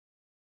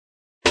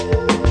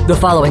The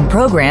following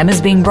program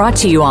is being brought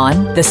to you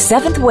on the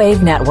Seventh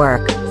Wave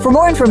Network. For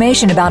more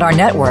information about our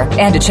network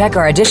and to check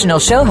our additional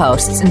show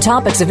hosts and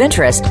topics of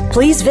interest,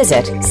 please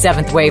visit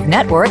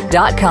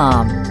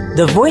seventhwavenetwork.com.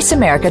 The Voice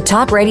America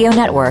Talk Radio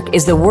Network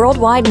is the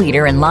worldwide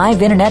leader in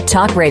live Internet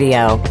talk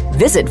radio.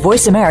 Visit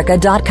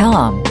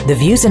voiceamerica.com. The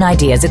views and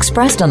ideas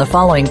expressed on the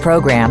following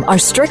program are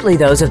strictly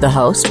those of the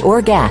host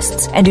or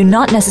guests and do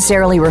not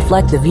necessarily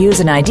reflect the views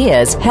and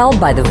ideas held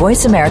by the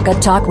Voice America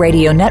Talk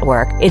Radio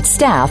Network, its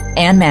staff,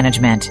 and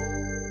management.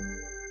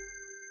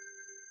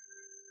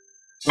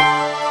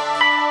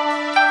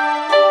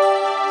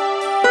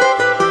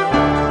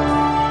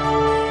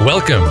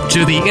 Welcome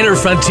to The Inner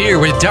Frontier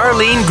with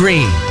Darlene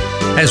Green.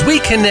 As we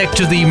connect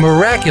to the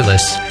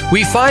miraculous,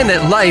 we find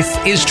that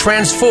life is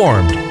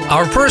transformed.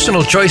 Our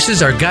personal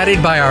choices are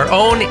guided by our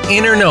own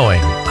inner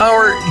knowing,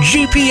 our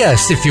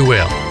GPS, if you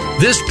will.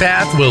 This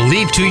path will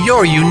lead to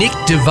your unique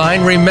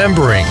divine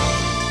remembering.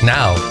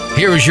 Now,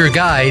 here is your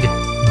guide,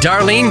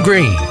 Darlene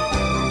Green.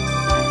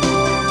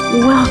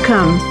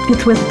 Welcome.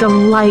 It's with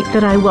delight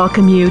that I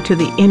welcome you to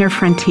The Inner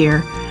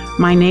Frontier.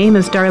 My name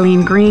is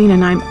Darlene Green,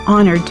 and I'm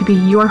honored to be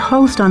your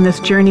host on this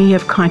journey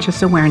of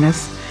conscious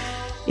awareness.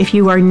 If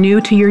you are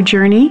new to your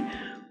journey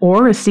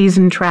or a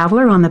seasoned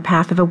traveler on the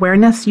path of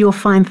awareness, you'll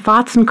find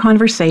thoughts and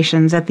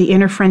conversations at the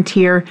Inner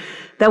Frontier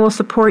that will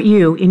support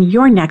you in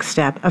your next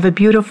step of a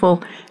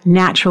beautiful,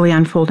 naturally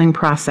unfolding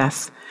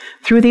process.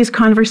 Through these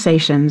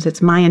conversations,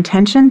 it's my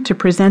intention to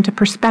present a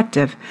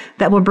perspective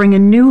that will bring a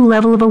new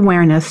level of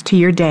awareness to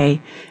your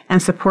day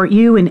and support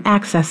you in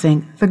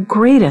accessing the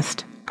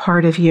greatest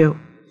part of you.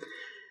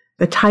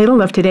 The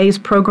title of today's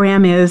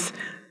program is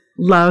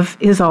Love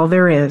is All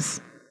There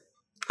Is.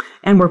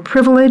 And we're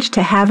privileged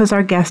to have as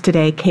our guest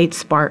today, Kate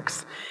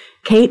Sparks.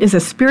 Kate is a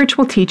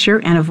spiritual teacher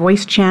and a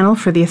voice channel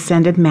for the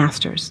Ascended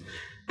Masters.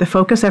 The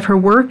focus of her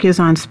work is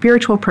on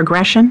spiritual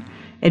progression,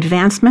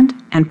 advancement,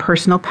 and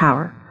personal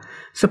power.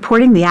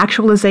 Supporting the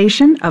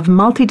actualization of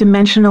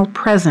multidimensional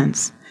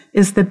presence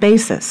is the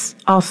basis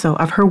also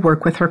of her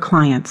work with her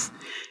clients.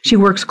 She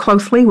works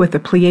closely with the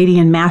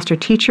Pleiadian master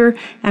teacher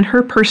and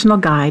her personal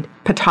guide,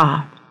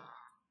 Ptah.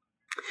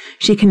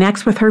 She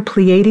connects with her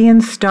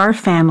Pleiadian star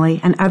family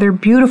and other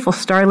beautiful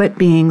starlit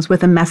beings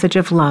with a message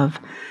of love.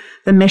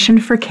 The mission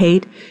for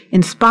Kate,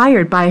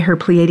 inspired by her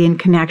Pleiadian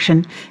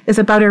connection, is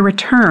about a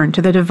return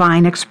to the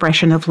divine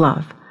expression of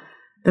love.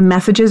 The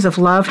messages of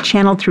love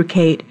channeled through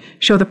Kate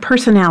show the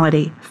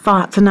personality,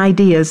 thoughts, and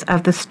ideas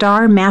of the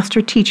star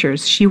master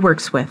teachers she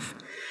works with.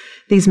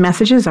 These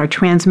messages are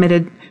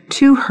transmitted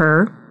to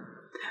her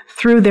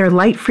through their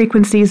light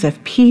frequencies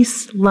of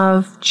peace,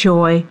 love,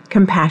 joy,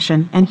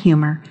 compassion, and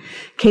humor.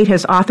 Kate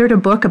has authored a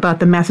book about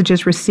the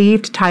messages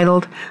received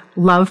titled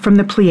Love from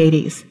the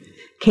Pleiades.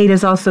 Kate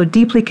is also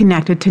deeply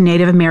connected to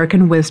Native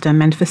American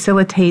wisdom and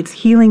facilitates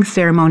healing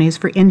ceremonies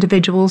for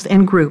individuals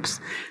and groups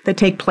that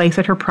take place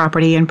at her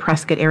property in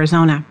Prescott,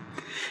 Arizona.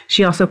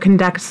 She also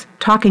conducts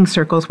talking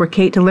circles where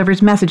Kate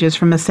delivers messages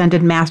from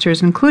ascended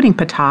masters including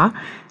Ptah,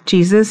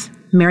 Jesus,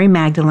 Mary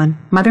Magdalene,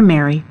 Mother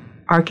Mary,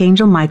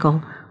 Archangel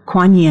Michael,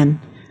 Kuan Yin,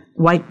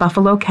 White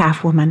Buffalo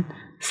Calf Woman,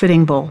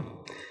 Sitting Bull,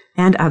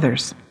 and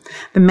others.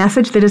 The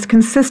message that is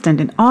consistent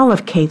in all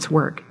of Kate's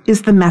work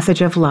is the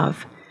message of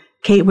love.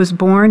 Kate was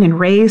born and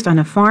raised on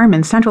a farm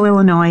in central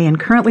Illinois and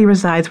currently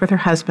resides with her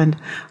husband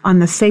on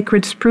the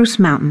sacred Spruce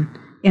Mountain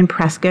in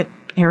Prescott,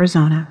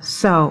 Arizona.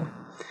 So,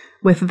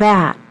 with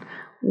that,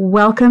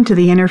 welcome to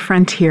the Inner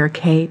Frontier,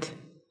 Kate.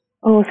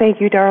 Oh,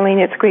 thank you,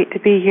 Darlene. It's great to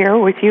be here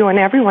with you and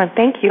everyone.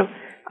 Thank you.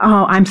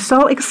 Oh, I'm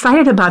so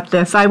excited about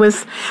this.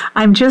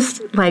 I'm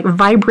just like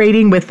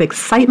vibrating with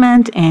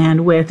excitement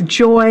and with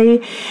joy,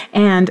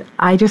 and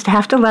I just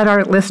have to let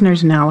our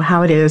listeners know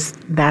how it is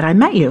that I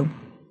met you.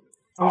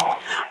 Oh.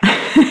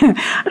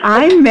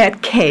 I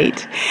met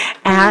Kate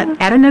at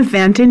an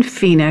event in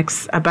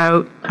Phoenix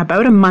about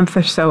a month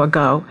or so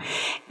ago,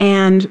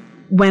 and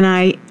when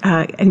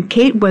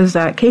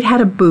Kate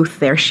had a booth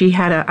there. She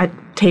had a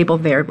table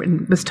there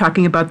and was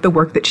talking about the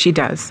work that she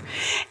does.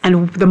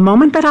 And the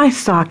moment that I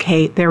saw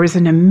Kate, there was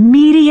an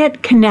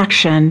immediate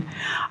connection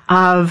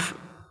of,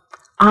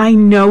 I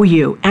know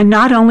you. And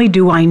not only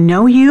do I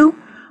know you,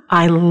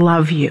 I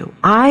love you.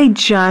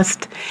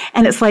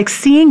 And it's like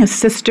seeing a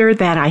sister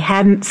that I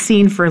hadn't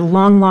seen for a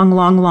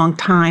long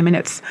time. And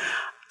it's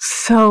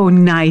so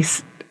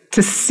nice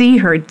to see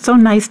her. It's so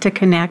nice to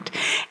connect.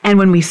 And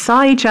when we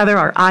saw each other,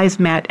 our eyes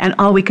met, and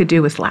all we could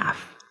do was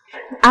laugh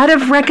out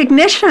of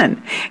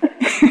recognition.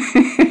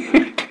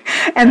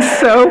 And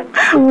so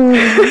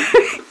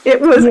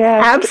it was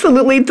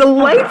absolutely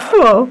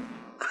delightful.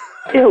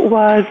 It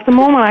was. The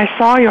moment I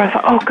saw you, I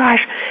thought, oh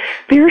gosh,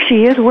 there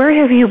she is. Where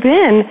have you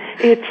been?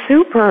 It's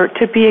super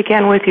to be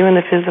again with you in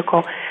the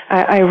physical.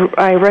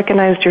 I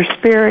recognized your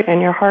spirit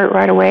and your heart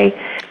right away.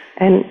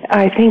 And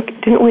I think,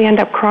 didn't we end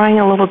up crying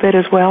a little bit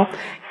as well?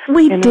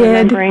 We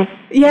did.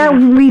 Yeah,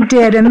 we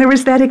did. And there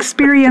was that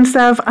experience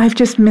of, I've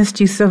just missed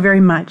you so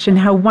very much, and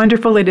how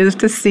wonderful it is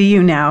to see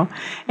you now,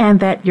 and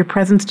that your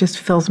presence just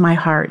fills my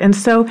heart. And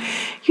so,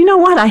 you know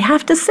what? I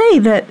have to say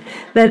that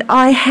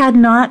I had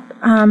not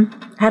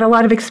had a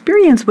lot of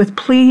experience with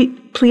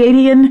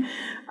Pleiadian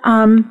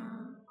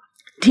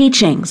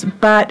teachings,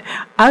 but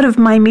out of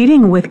my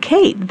meeting with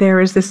Kate,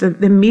 there is this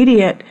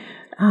immediate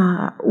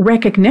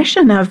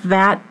recognition of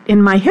that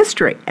in my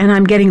history, and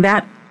I'm getting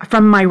that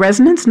from my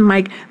resonance and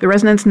the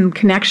resonance and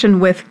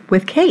connection with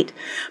Kate.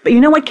 But you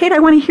know what, Kate? I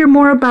want to hear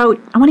more about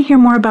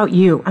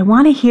you. I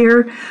want to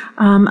hear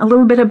a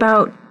little bit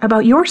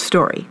about your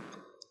story.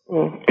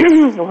 Well,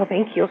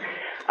 thank you.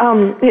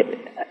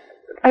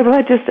 I've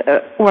led just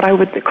what I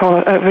would call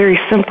a very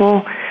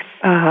simple,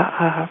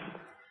 I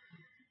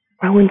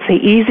wouldn't say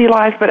easy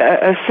life, but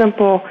a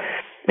simple,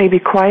 maybe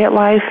quiet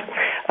life.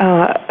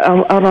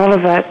 A lot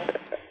of that,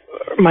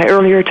 my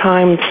earlier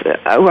times,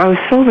 I was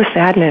filled with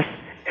sadness.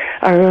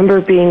 I remember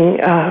being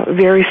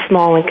very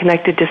small and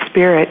connected to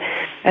spirit,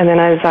 and then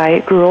as I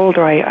grew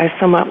older, I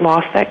somewhat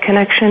lost that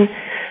connection.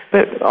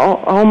 But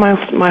all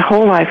my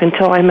whole life,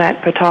 until I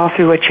met Ptah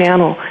through a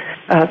channel,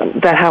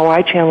 that how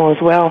I channel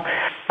as well,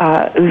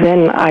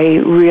 then I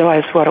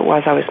realized what it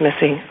was I was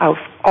missing. I've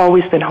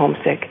always been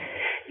homesick.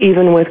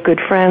 Even with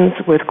good friends,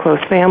 with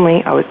close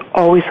family, I was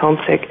always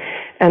homesick,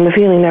 and the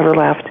feeling never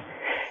left.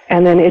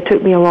 And then it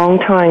took me a long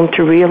time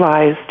to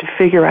realize, to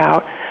figure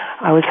out,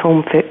 I was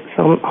homesick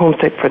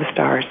for the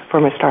stars, for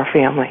my star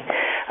family.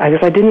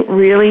 Because I didn't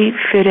really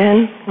fit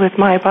in with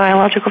my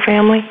biological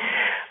family.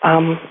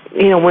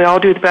 We all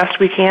do the best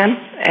we can,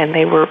 and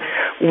they were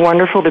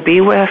wonderful to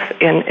be with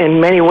in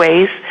many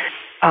ways,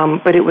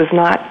 but it was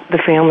not the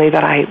family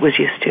that I was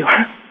used to.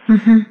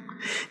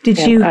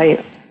 Mm-hmm.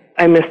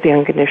 I missed the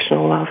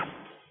unconditional love.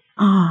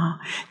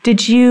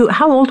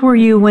 How old were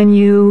you when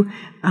you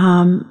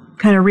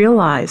kind of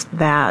realized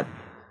that?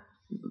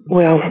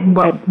 Well,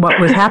 what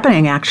was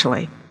happening,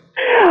 actually?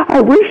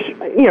 I wish,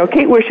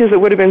 Kate wishes it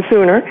would have been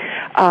sooner.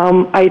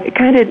 I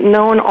kind of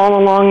known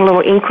all along, a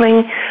little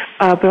inkling,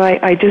 but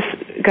I just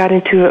got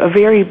into a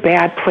very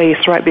bad place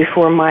right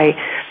before my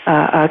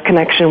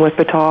connection with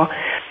Ptah.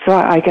 So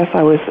I guess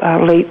I was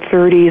late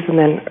 30s and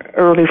then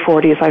early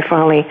 40s. I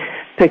finally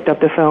picked up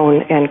the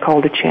phone and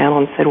called the channel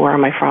and said, "Where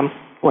am I from?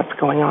 What's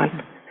going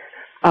on?"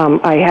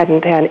 I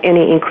hadn't had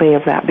any inkling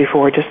of that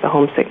before, just the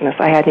homesickness.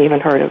 I hadn't even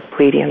heard of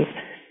Pleiadians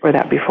or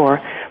that before.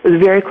 I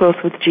was very close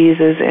with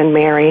Jesus and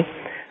Mary.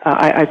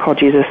 I call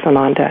Jesus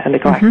Sananda and the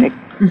Galactic.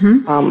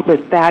 Mm-hmm.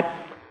 But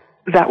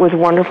that was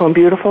wonderful and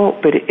beautiful,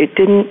 but it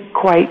didn't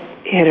quite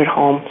hit it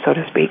home, so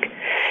to speak.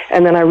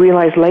 And then I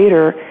realized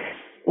later,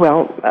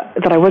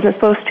 that I wasn't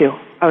supposed to.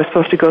 I was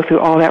supposed to go through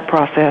all that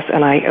process,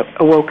 and I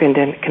awokened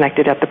and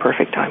connected at the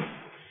perfect time.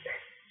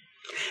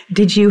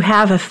 Did you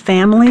have a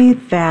family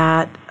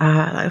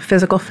a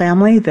physical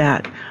family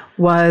that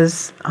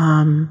was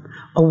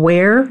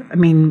aware? I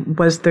mean,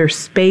 was there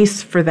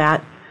space for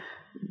that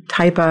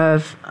type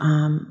of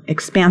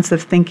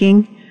expansive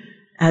thinking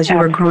as you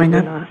were growing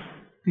up? Not.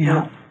 Yeah.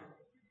 No.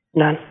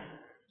 None.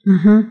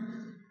 Mm-hmm.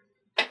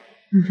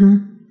 Mm-hmm.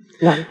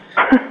 None.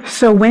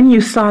 So when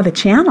you saw the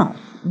channel,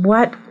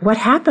 what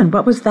happened?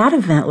 What was that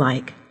event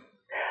like?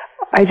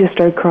 I just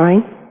started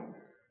crying.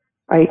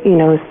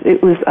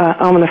 It was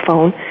on the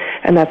phone,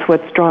 and that's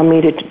what's drawn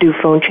me to do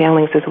phone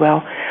channelings as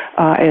well.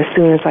 As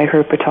soon as I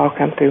heard Ptah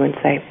come through and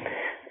say,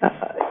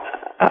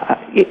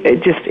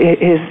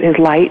 his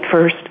light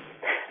first,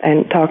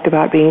 and talked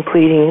about being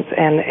Pleiadians,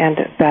 and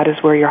that is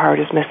where your heart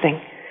is missing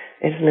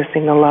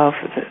the love,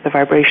 the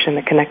vibration,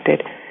 the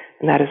connected,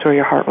 and that is where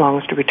your heart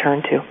longs to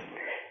return to.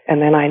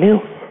 And then I knew,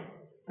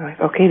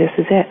 okay, this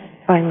is it,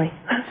 finally.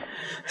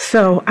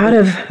 So out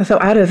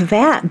of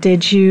that,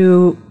 did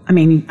you? I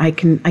mean, I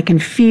can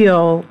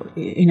feel,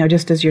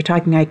 just as you're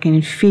talking, I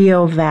can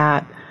feel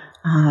that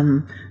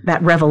that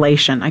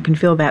revelation. I can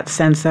feel that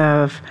sense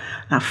of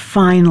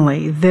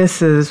finally,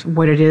 this is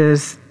what it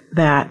is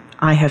that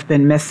I have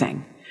been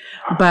missing.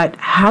 But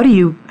how do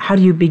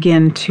you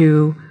begin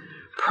to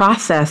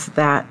process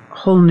that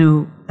whole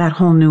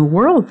new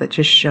world that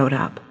just showed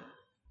up?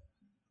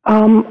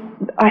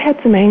 I had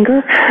some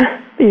anger,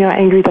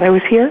 angry that I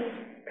was here,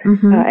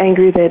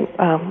 angry that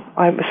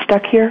I was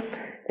stuck here,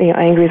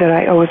 angry that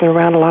I wasn't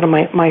around a lot of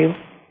my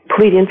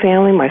Pleiadian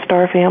family, my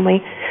star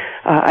family.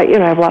 I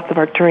have lots of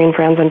Arcturian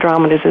friends,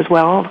 Andromedas as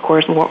well, of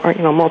course,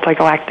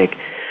 multigalactic.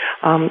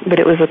 But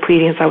it was the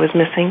Pleiadians I was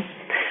missing.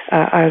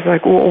 I was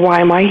like, well, why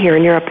am I here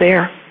and you're up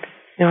there?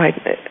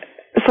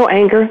 So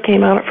anger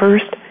came out at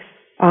first,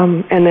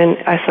 and then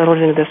I settled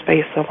into the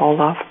space of all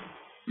love.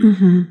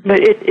 Mm-hmm. But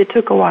it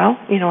took a while.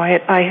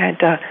 I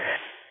had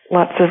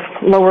lots of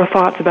lower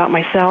thoughts about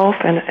myself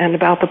and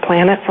about the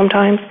planet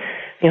sometimes.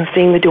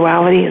 Seeing the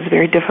duality is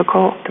very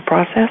difficult to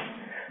process.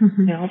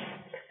 Mm-hmm.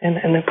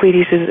 And the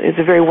Pleiades is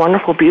a very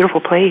wonderful,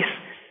 beautiful place.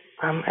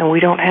 And we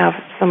don't have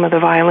some of the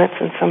violence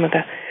and some of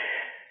the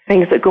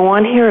things that go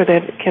on here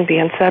that can be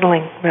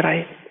unsettling. But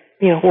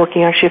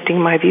working on shifting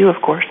my view,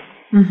 of course.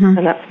 Mm-hmm.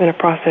 And that's been a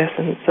process.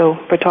 And so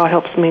Bata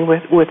helps me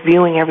with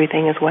viewing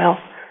everything as well.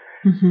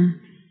 Mm-hmm.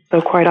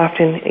 So quite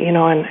often,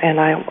 and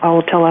I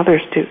will tell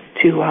others to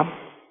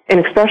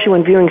and especially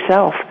when viewing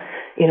self,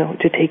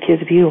 to take his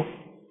view.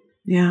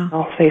 Yeah.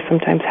 I'll say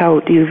sometimes, how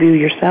do you view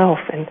yourself?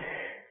 And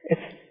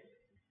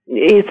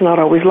it's not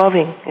always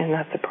loving, and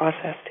that's a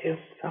process too.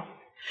 So.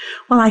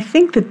 Well, I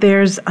think that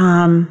there's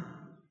an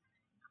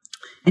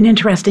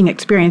interesting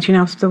experience.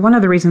 So one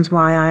of the reasons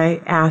why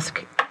I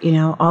ask,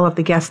 all of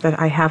the guests that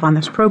I have on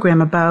this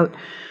program about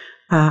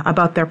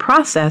their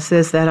process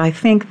is that I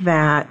think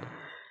that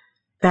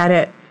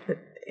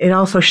it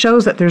also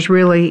shows that there's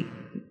really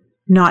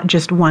not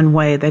just one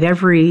way, that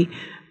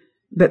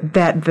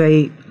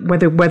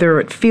whether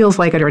it feels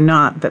like it or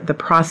not, that the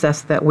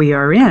process that we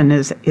are in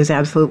is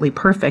absolutely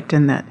perfect,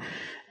 and that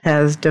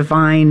as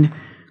divine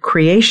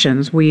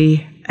creations,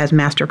 we as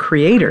master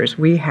creators,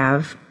 we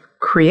have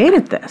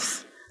created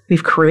this.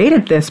 We've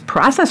created this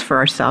process for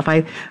ourselves.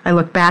 I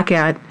look back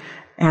at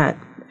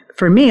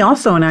for me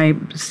also, and I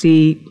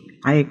see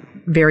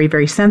very,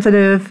 very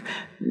sensitive,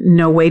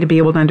 no way to be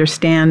able to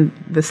understand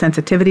the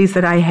sensitivities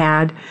that I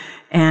had,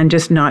 and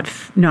just not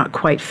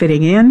quite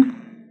fitting in.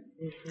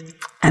 Mm-hmm.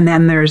 And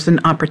then there's an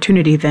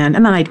opportunity and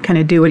then I kind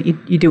of do what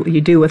you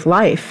do with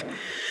life.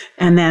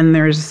 And then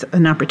there's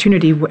an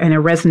opportunity and a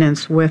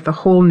resonance with a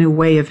whole new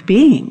way of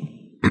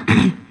being.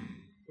 Mm-hmm.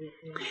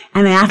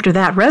 And after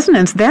that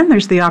resonance, then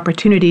there's the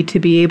opportunity to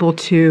be able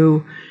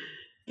to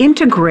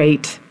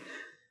integrate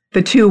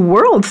the two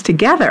worlds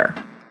together.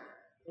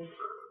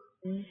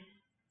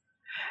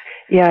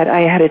 Yeah,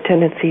 I had a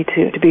tendency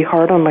to be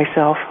hard on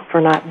myself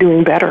for not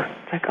doing better.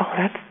 It's like, oh,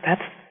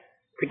 that's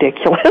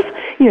ridiculous.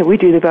 We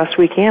do the best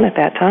we can at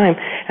that time,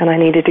 and I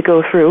needed to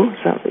go through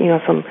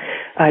some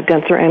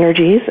denser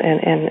energies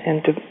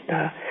and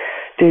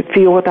to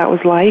feel what that was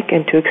like,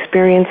 and to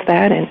experience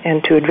that,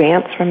 and to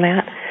advance from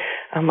that.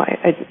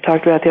 I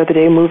talked about the other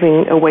day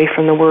moving away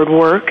from the word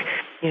work.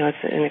 It's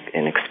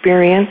an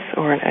experience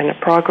and a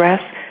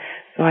progress.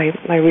 So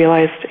I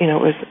realized, it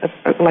was,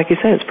 like you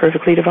said, it's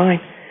perfectly divine.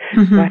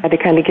 Mm-hmm. So I had to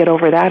kind of get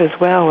over that as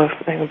well, of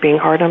being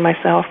hard on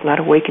myself, not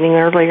awakening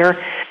earlier,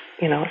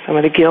 some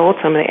of the guilt,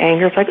 some of the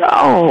anger. It's like,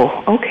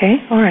 oh,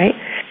 okay, all right.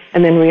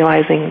 And then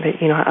realizing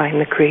that, I'm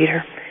the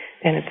creator,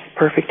 and it's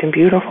perfect and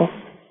beautiful.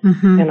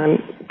 Mm-hmm. And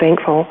I'm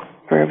thankful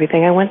for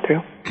everything I went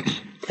through.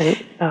 And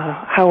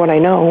how would I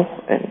know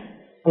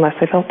unless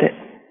I felt it?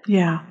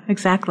 Yeah,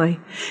 exactly.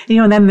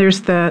 And then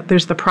there's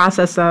the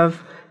process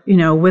of,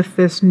 with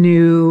this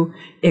new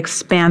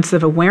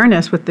expansive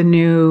awareness, with the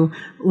new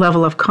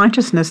level of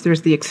consciousness,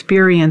 there's the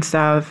experience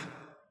of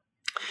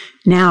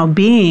now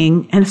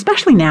being, and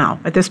especially now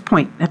at this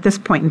point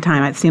in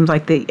time, it seems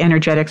like the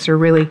energetics are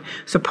really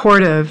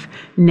supportive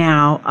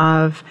now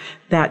of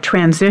that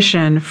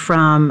transition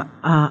from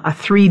a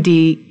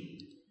 3D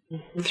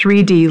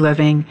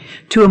living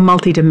to a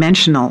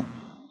multidimensional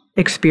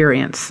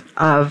experience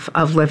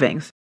of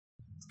living.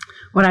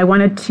 What I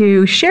wanted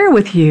to share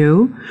with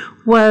you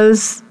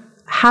was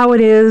how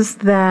it is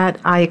that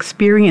I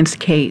experienced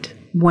Kate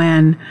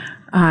when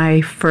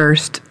I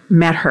first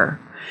met her.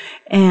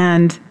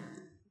 And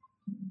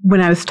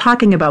when I was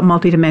talking about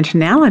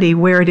multidimensionality,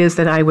 where it is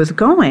that I was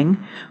going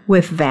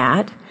with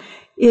that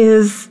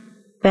is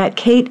that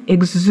Kate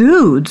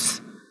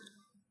exudes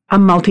a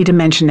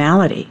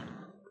multidimensionality.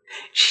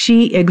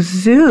 She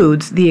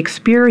exudes the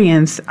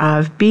experience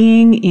of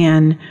being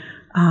in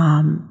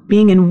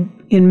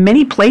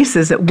many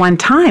places at one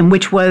time,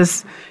 which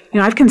was,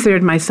 I've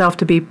considered myself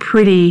to be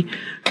pretty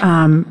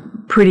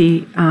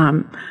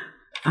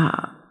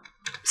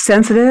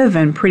sensitive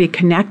and pretty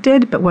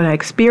connected. But what I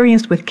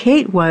experienced with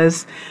Kate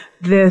was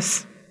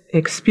this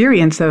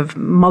experience of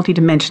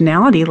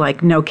multidimensionality,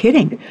 like no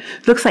kidding.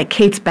 It looks like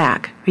Kate's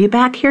back. Are you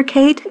back here,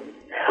 Kate?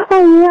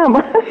 Oh, yeah.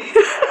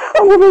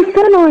 Well, they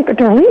said, like,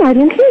 Darlene, I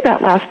didn't hear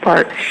that last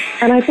part.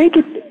 And I think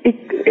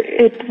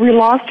we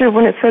lost her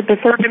when it said the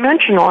third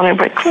dimensional, and I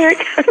went,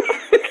 click.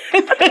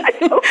 Okay.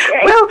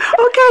 Well,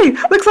 okay.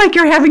 Looks like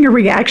you're having a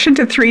reaction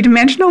to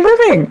three-dimensional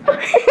living.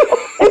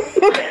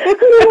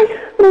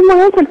 And my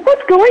husband,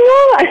 what's going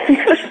on?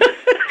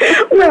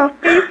 Well,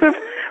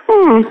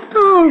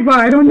 oh,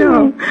 I don't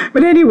know.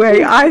 But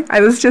anyway,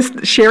 I was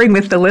just sharing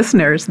with the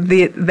listeners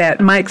that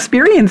my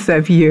experience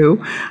of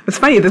you, it's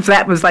funny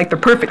that was like the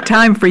perfect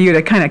time for you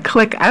to kind of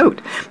click out.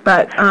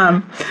 But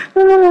my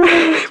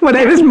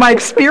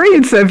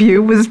experience of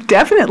you was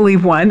definitely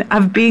one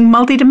of being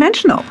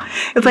multidimensional.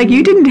 It's like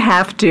you didn't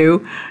have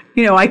to,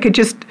 I could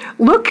just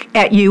look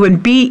at you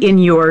and be in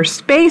your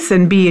space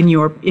and be in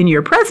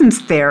your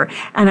presence there,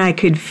 and I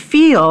could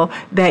feel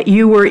that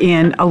you were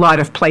in a lot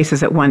of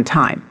places at one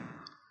time.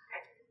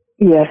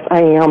 Yes,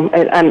 I am.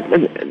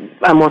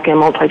 I'm working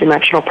on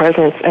multidimensional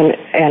presence,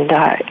 and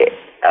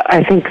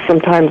I think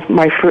sometimes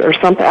or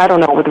something, I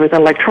don't know, with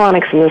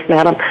electronics and this and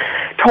that, I'm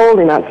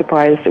totally not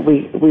surprised that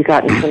we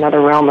got into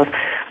another realm of,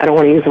 I don't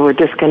want to use the word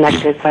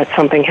disconnected, but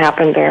something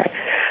happened there.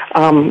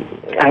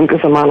 Because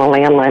I'm on a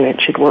landline,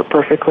 it should work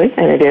perfectly,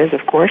 and it is,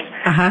 of course.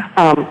 Uh-huh.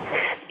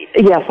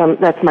 Yes,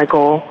 that's my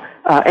goal.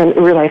 and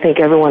really I think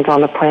everyone's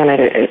on the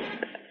planet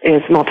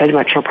is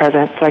multidimensional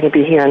presence, so I can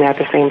be here and there at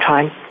the same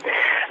time.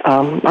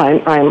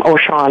 I'm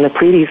Osha on the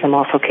Pleiades. I'm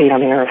also Kate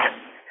on the Earth.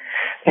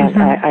 And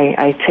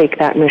I take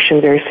that mission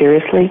very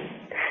seriously,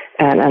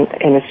 and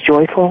it's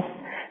joyful,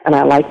 and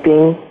I like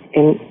being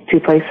in two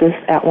places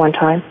at one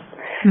time.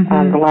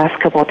 The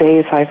last couple of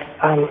days,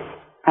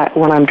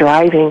 when I'm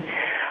driving,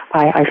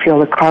 I feel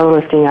the car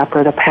lifting up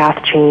or the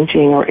path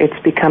changing, or it's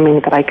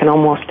becoming that I can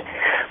almost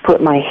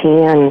put my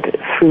hand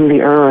through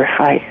the earth,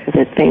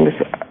 that things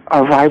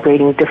are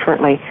vibrating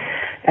differently.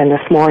 And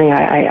this morning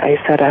I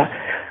set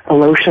a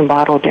lotion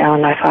bottle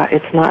down, and I thought,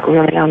 it's not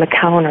really on the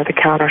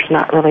counter's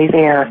not really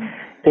there.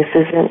 This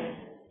isn't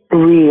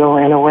real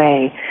in a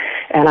way.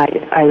 And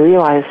I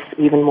realized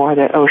even more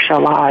that Osha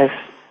Law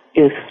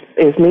is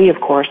me, of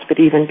course, but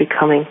even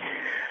becoming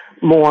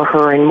more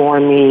her and more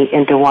me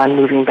into one,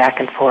 moving back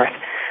and forth.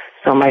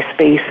 So my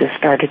space has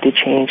started to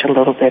change a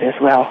little bit as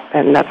well.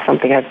 And that's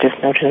something I've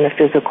just noticed in the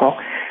physical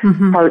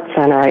heart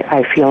center.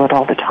 I feel it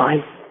all the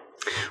time.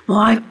 Well,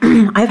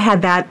 I've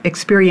had that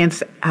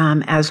experience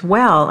as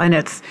well, and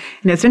it's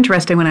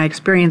interesting when I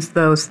experience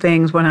those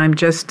things when I'm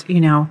just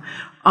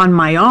on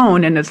my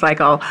own, and it's like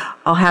I'll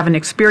have an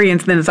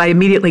experience, then as I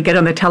immediately get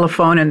on the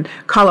telephone and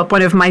call up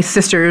one of my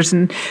sisters,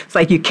 and it's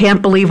like, you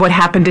can't believe what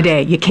happened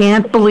today. You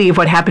can't believe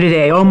what happened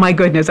today. Oh my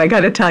goodness, I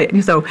got to tell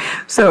you. So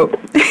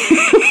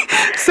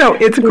so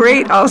it's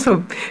great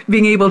also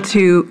being able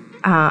to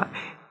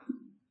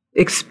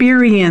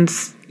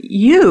experience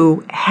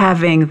you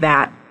having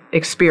that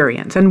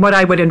experience. And what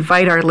I would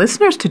invite our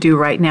listeners to do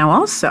right now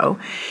also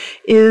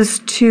is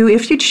to,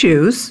 if you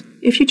choose,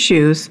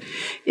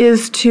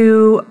 is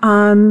to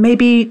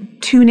maybe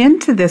tune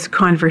into this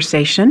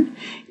conversation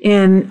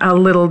in a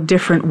little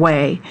different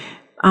way.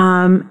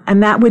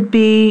 And that would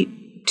be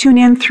tune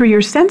in through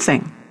your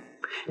sensing.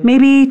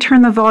 Maybe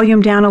turn the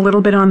volume down a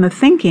little bit on the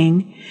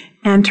thinking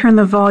and turn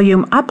the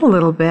volume up a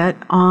little bit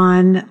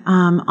on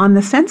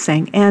the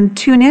sensing, and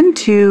tune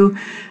into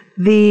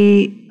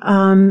the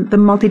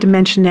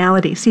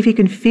multidimensionality. See if you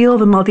can feel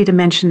the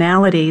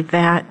multidimensionality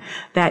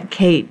that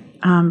Kate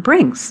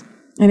brings.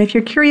 And if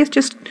you're curious,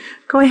 just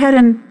go ahead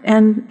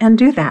and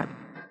do that.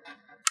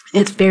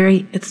 It's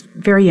very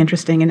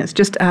interesting, and it's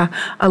just a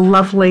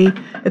lovely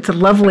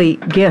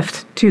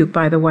gift too,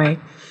 by the way.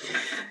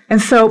 And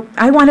so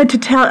I wanted to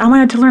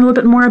learn a little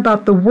bit more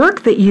about the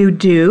work that you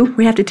do.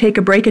 We have to take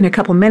a break in a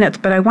couple minutes,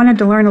 but I wanted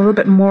to learn a little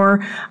bit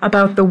more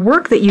about the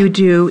work that you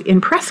do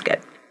in Prescott.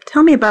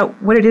 Tell me about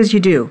what it is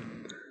you do.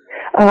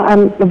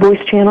 I'm the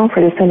voice channel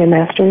for the Ascended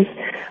Masters.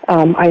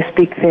 I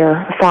speak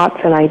their thoughts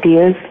and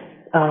ideas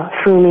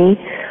through me.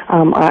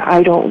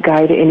 I don't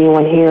guide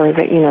anyone here.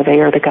 That they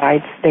are the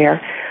guides there,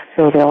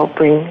 so they'll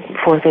bring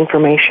forth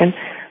information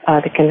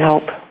that can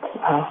help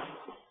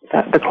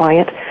the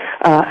client.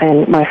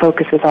 And my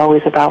focus is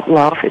always about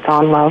love. It's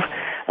on love.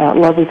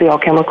 Love is the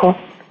alchemical.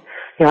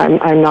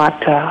 I'm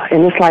not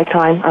in this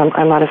lifetime.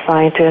 I'm not a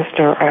scientist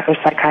or a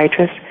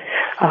psychiatrist.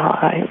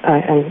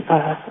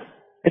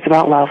 It's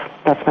about love.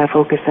 That's my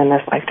focus in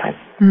this lifetime.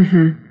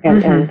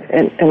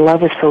 And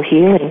love is so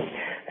healing,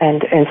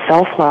 and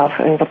self-love,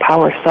 and the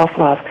power of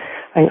self-love.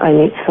 I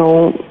meet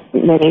so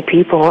many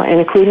people, and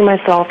including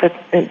myself at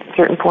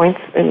certain points,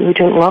 who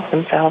didn't love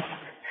themselves.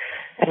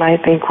 And I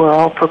think we're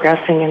all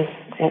progressing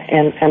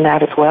in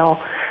that as well.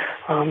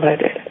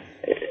 But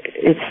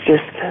it's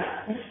just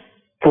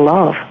the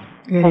love.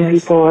 Some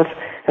people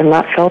have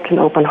not felt an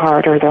open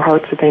heart, or their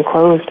hearts have been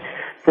closed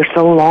for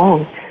so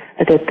long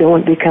that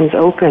when it becomes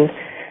open,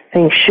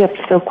 things shift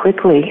so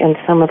quickly, and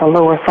some of the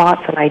lower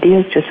thoughts and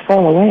ideas just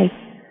fall away.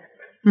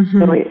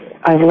 So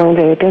I've learned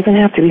that it doesn't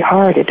have to be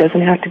hard. It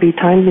doesn't have to be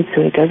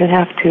time-consuming. It doesn't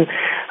have to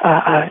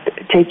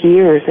take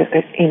years.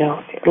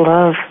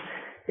 Love,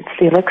 it's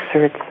the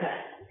elixir.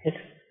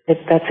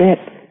 That's it.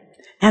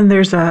 And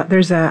there's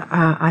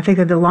I think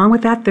that along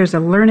with that, there's a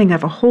learning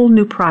of a whole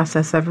new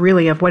process of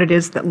what it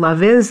is that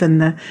love is,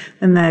 and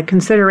the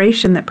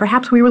consideration that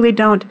perhaps we really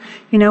don't,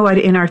 in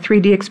our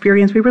 3D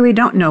experience, we really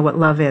don't know what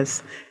love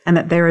is, and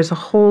that there is a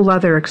whole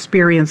other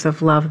experience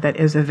of love that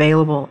is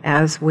available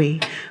as we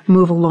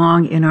move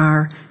along in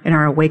our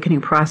awakening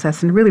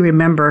process, and really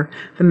remember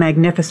the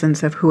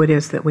magnificence of who it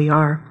is that we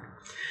are.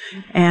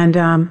 And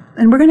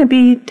we're going to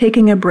be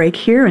taking a break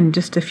here in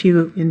just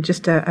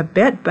a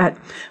bit, but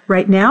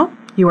right now,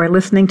 you are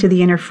listening to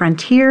The Inner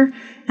Frontier,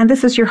 and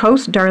this is your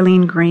host,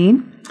 Darlene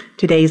Green.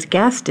 Today's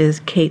guest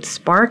is Kate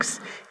Sparks.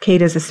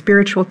 Kate is a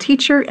spiritual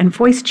teacher and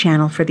voice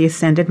channel for the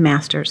Ascended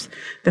Masters.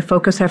 The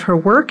focus of her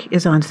work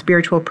is on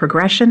spiritual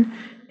progression,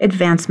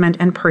 advancement,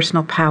 and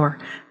personal power.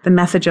 The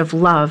message of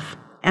love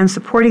and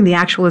supporting the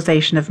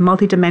actualization of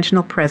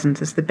multidimensional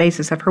presence is the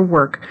basis of her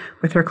work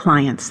with her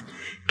clients.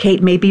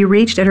 Kate may be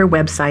reached at her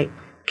website,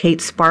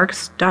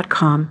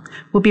 katesparks.com.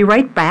 We'll be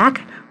right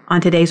back. On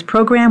today's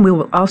program, we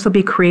will also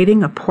be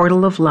creating a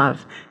portal of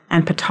love,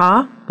 and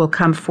Ptah will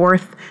come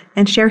forth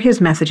and share his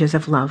messages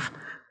of love.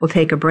 We'll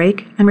take a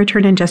break and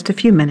return in just a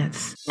few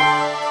minutes.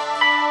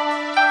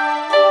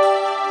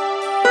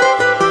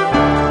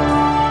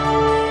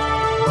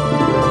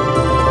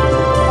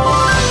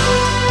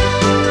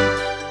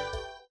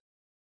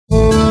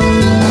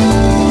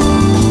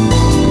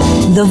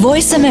 the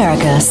Voice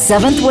America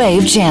 7th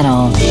Wave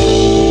Channel.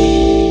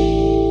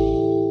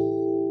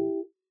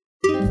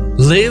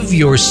 Live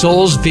your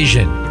soul's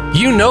vision.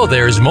 You know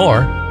there's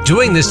more.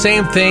 Doing the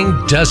same thing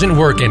doesn't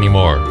work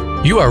anymore.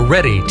 You are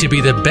ready to be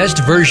the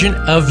best version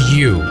of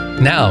you.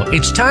 Now,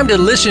 it's time to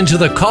listen to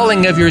the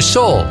calling of your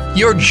soul.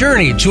 Your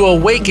journey to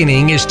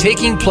awakening is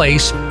taking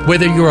place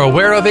whether you're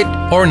aware of it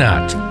or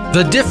not.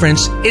 The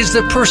difference is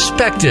the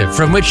perspective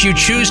from which you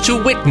choose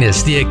to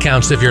witness the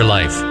accounts of your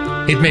life.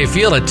 It may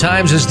feel at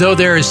times as though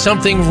there is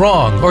something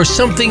wrong or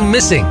something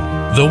missing.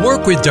 The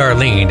Work with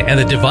Darlene and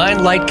the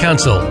Divine Light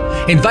Council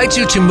invites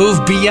you to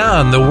move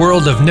beyond the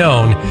world of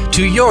known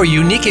to your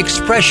unique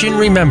expression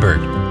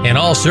remembered. In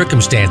all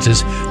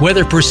circumstances,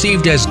 whether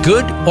perceived as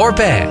good or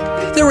bad,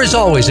 there is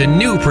always a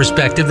new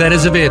perspective that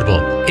is available.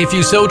 If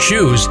you so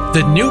choose,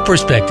 the new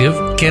perspective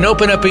can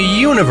open up a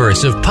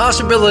universe of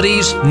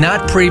possibilities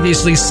not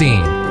previously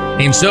seen.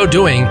 In so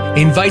doing,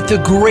 invite the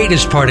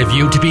greatest part of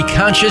you to be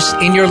conscious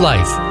in your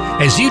life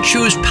as you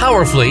choose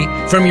powerfully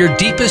from your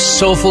deepest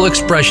soulful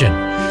expression.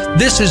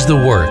 This is the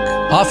work,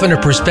 often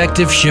a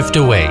perspective shift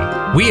away.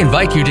 We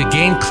invite you to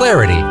gain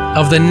clarity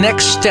of the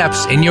next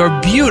steps in your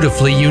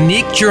beautifully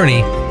unique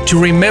journey to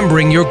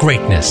remembering your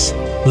greatness.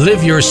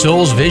 Live your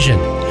soul's vision.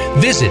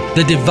 Visit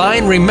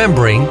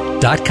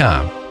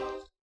thedivineremembering.com.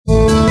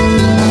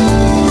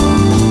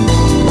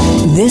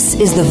 This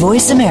is the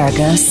Voice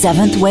America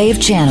 7th Wave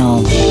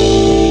Channel.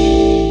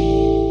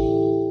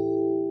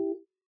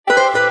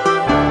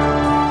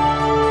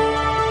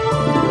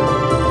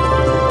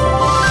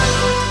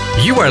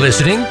 You are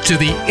listening to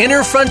The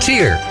Inner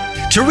Frontier.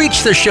 To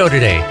reach the show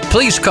today,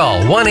 please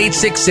call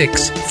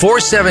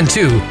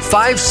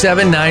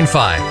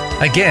 1-866-472-5795.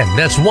 Again,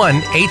 that's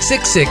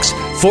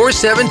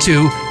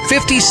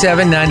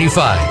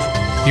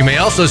 1-866-472-5795. You may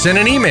also send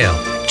an email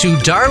to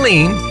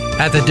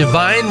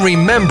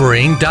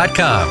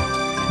Darlene@thedivineremembering.com.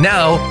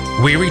 Now,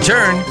 we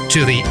return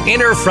to The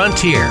Inner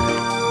Frontier.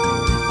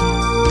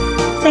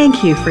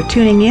 Thank you for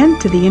tuning in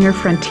to The Inner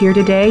Frontier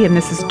today, and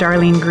this is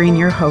Darlene Green,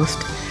 your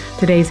host.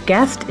 Today's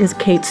guest is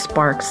Kate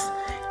Sparks.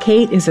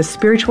 Kate is a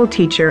spiritual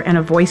teacher and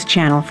a voice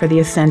channel for the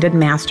Ascended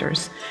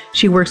Masters.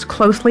 She works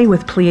closely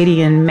with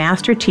Pleiadian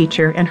Master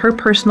Teacher and her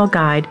personal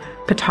guide,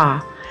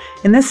 Ptah.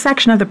 In this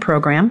section of the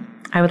program,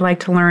 I would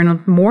like to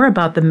learn more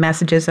about the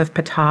messages of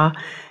Ptah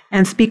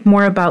and speak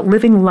more about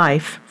living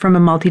life from a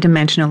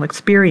multidimensional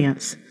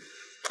experience.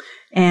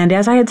 And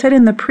as I had said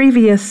in the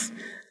previous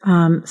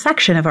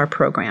section of our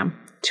program,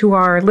 to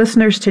our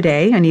listeners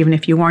today, and even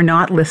if you are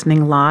not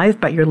listening live,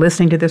 but you're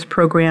listening to this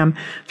program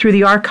through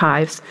the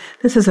archives,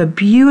 this is a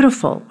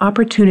beautiful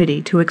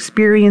opportunity to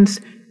experience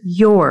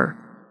your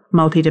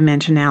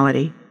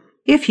multidimensionality,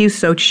 if you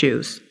so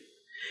choose.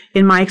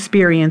 In my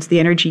experience, the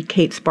energy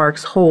Kate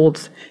Sparks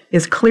holds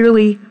is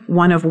clearly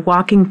one of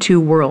walking two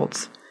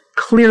worlds,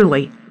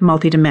 clearly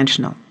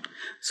multidimensional.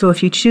 So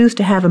if you choose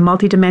to have a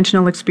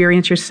multidimensional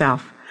experience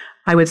yourself,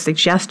 I would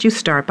suggest you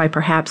start by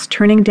perhaps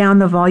turning down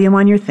the volume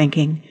on your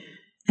thinking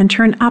and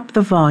turn up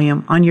the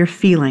volume on your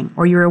feeling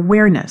or your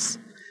awareness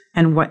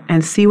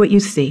and see what you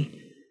see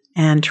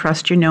and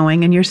trust your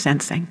knowing and your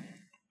sensing.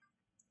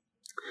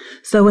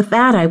 So with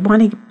that, I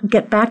want to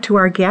get back to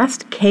our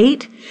guest,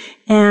 Kate,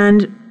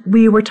 and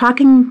we were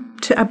talking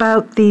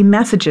about the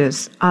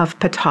messages of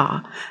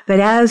Ptah, that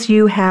as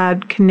you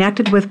had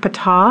connected with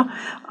Ptah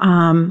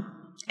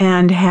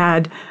and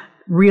had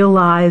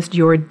realized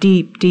your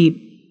deep,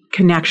 deep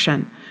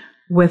connection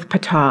with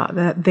Ptah,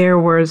 that there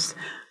was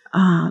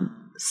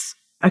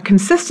a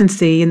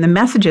consistency in the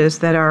messages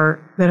that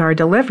are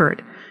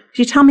delivered. Could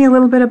you tell me a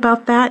little bit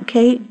about that,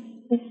 Kate?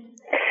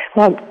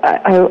 Well,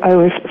 I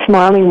was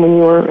smiling when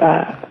you were,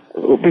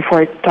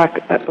 before I talked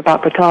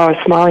about Ptah, I was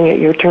smiling at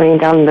you turning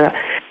down the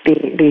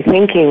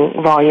thinking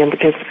volume,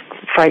 because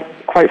quite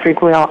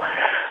frequently I'll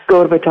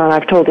go to Ptah, and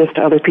I've told this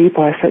to other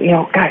people. I said,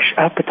 gosh,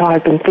 Ptah,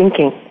 I've been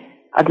thinking.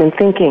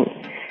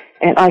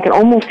 And I can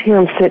almost hear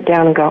him sit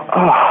down and go,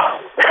 oh,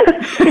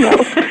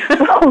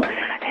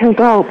 he'll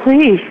go,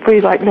 please,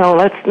 like, no,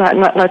 let's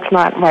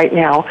not right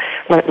now.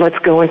 Let's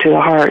go into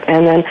the heart.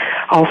 And then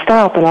I'll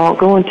stop and I'll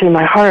go into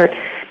my heart,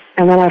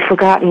 and then I've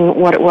forgotten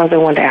what it was I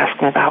wanted to ask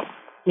him about.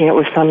 It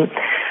was some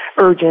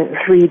urgent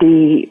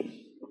 3D,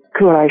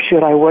 could I,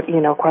 should I, what,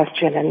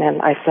 question, and then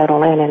I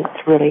settle in, and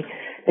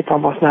it's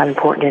almost not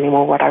important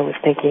anymore what I was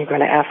thinking you're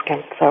going to ask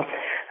him. So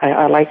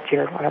I liked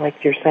your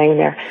saying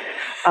there.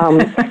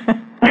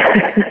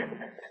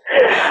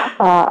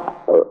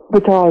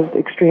 Ptah is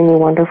extremely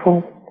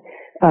wonderful.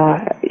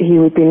 He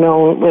would be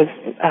known as,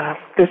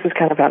 this is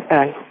kind of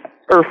an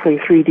earthly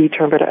 3D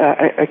term, but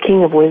a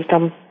king of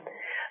wisdom,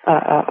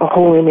 a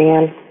holy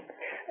man,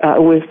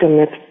 a wisdom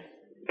that's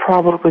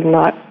probably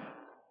not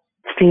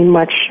seen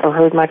much or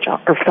heard much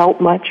or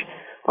felt much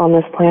on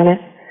this planet.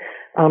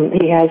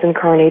 He has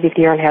incarnated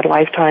here and had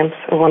lifetimes.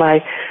 And when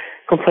I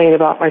complain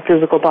about my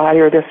physical body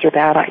or this or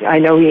that, I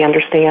know he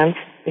understands.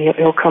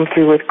 He'll come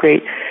through with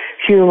great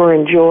humor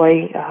and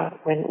joy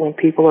when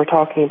people are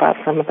talking about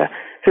some of the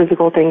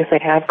physical things they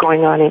have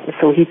going on, and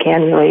so he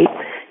can relate.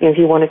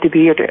 He wanted to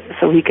be here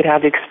so he could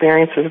have the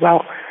experience as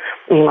well.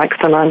 like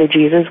Sananda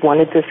Jesus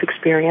wanted this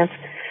experience.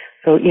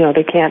 So,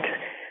 they can't,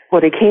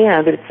 well, they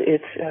can, but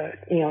it's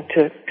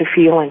to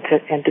feel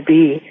and to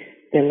be,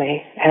 then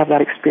they have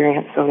that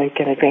experience so they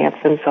can advance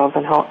themselves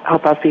and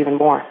help us even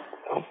more.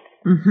 So.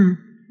 Mm-hmm.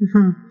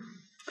 Mm-hmm.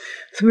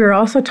 So we were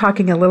also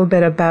talking a little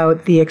bit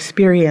about the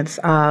experience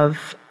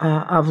of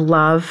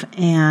love,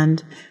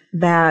 and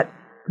that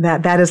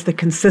is the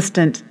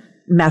consistent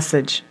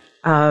message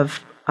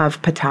of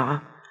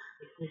Ptah.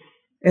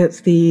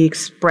 It's the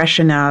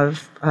expression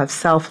of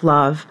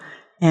self-love,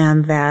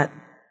 and that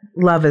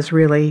love is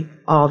really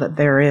all that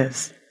there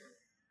is.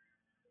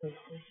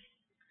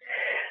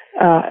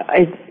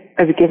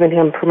 I've given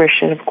him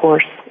permission, of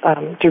course,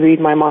 to read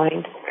my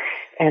mind.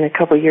 And a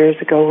couple of years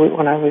ago,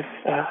 when I was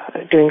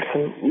doing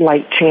some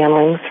light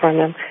channelings from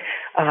him,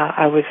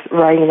 I was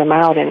writing them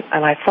out, and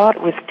I thought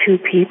it was two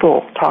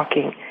people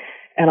talking.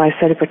 And I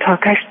said, but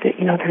gosh,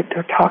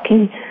 they're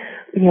talking,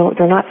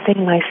 they're not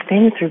saying nice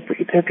things.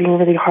 They're being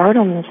really hard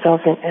on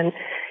themselves, and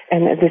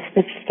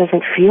this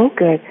doesn't feel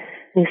good.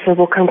 And he said,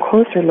 well, come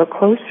closer, look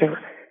closer.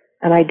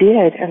 And I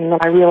did, and then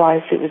I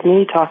realized it was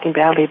me talking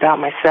badly about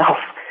myself.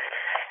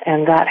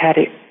 And that had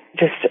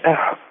just a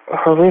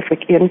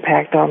horrific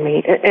impact on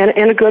me, and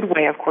in a good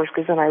way, of course,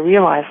 because then I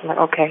realized, I'm like,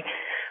 okay,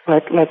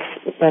 let's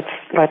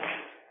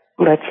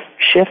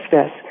shift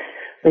this.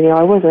 But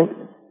I wasn't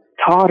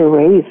taught or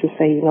raised to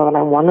say, that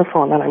I'm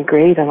wonderful and that I'm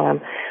great and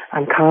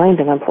I'm kind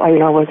and I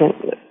wasn't,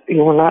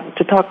 not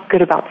to talk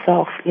good about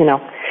self,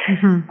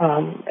 Mm-hmm.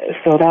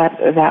 So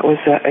that was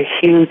a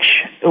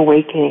huge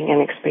awakening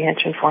and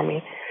expansion for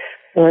me.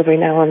 So every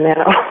now and then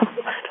I'll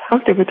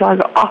talk to Ptah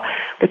and go,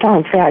 Ptah,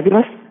 I'm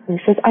fabulous. And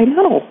he says, I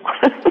know.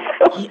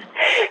 So,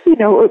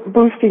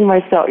 boosting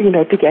myself,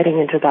 to getting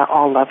into that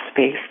all love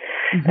space.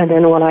 Mm-hmm. And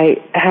then when I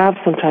have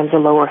sometimes a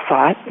lower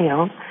thought,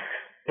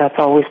 that's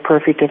always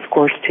perfect, of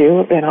course,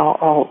 too. Then I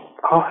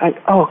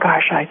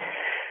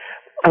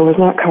was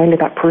not kind to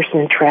that person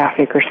in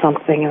traffic or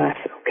something. And I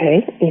said,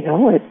 okay,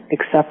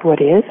 accept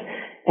what is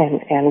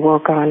and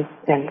work on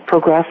and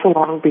progress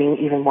along being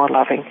even more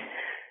loving.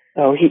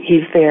 So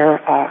he's there,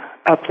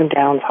 ups and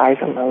downs, highs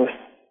and lows,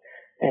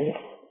 and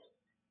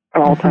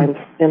at all times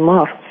in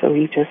love. So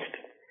he just,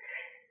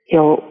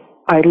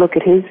 I look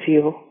at his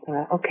view,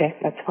 okay,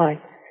 that's fine.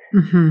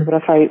 Mm-hmm. But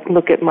if I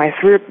look at my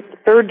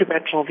third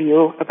dimensional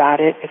view about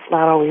it, it's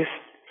not always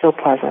so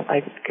pleasant.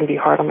 I can be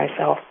hard on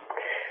myself.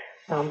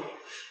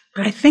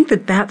 But I think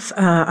that's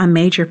a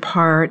major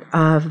part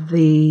of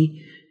the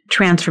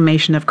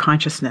transformation of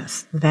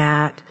consciousness,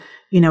 that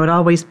it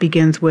always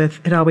begins with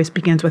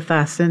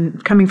us.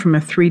 And coming from a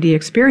 3D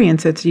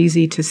experience, it's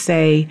easy to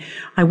say,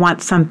 I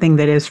want something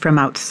that is from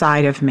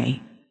outside of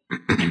me.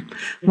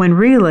 When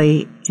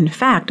really, in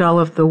fact, all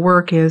of the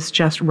work is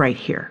just right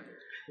here.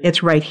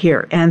 It's right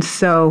here. And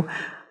so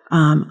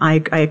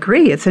I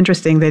agree. It's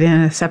interesting that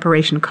in a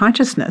separation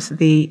consciousness,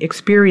 the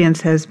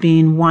experience has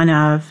been one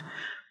of,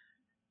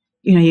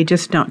 you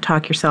just don't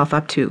talk yourself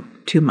up too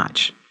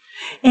much.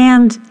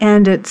 And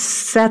it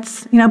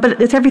sets,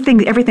 but it's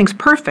everything's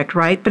perfect,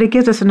 right? But it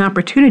gives us an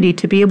opportunity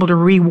to be able to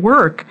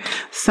rework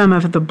some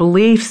of the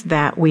beliefs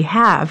that we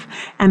have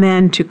and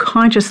then to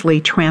consciously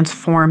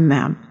transform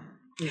them.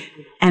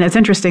 Mm-hmm. And it's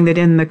interesting that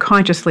in the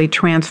consciously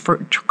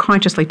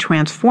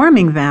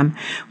transforming them,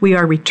 we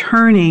are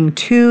returning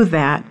to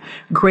that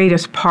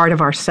greatest part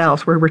of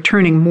ourselves. We're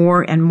returning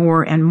more and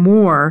more and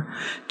more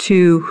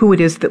to who it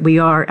is that we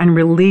are and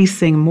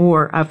releasing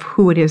more of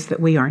who it is that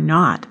we are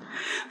not.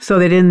 So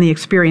that in the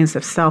experience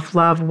of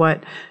self-love,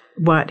 what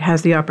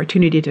has the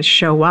opportunity to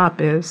show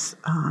up is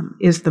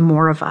the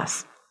more of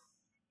us.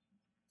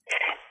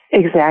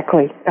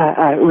 Exactly,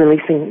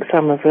 releasing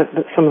some of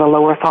the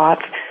lower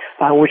thoughts,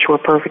 which were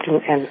perfect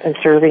and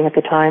serving at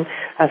the time,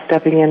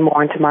 stepping in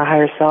more into my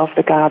higher self,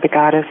 the God, the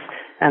goddess,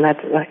 and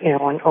that's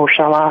and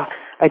Oshala.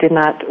 I did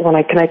not, when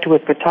I connected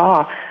with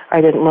Ptah,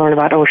 I didn't learn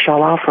about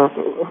Oshala for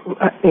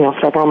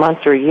several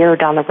months or a year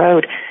down the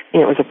road.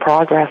 It was a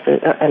progress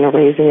and a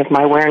raising of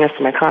my awareness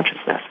and my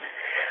consciousness.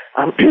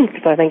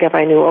 Because I think if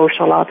I knew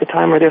Oshala at the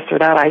time or this or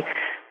that,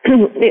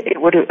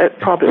 it would have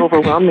probably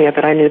overwhelmed me.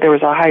 But I knew there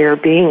was a higher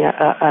being,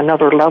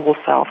 another level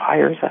self.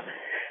 Higher is a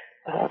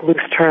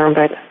loose term,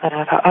 but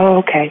I thought,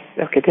 okay,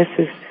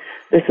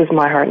 this is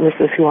my heart, and this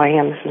is who I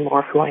am. This is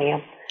more of who I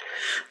am.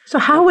 So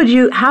how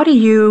do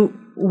you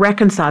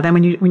reconcile then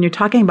when you're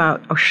talking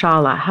about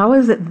Oshala? How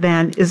is it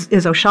then? Is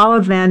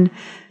Oshala then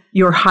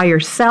your higher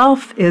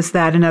self? Is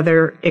that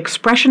another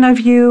expression of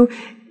you?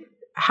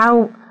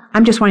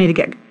 I'm just wanting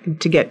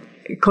to get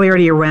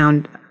clarity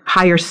around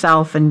higher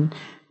self and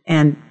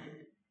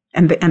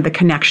the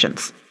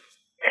connections.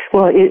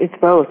 Well, it's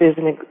both.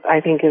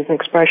 I think is an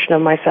expression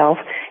of myself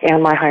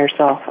and my higher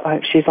self.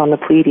 She's on the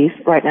Pleiades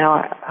right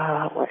now.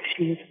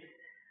 She's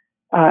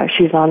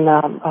on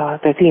the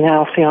Athena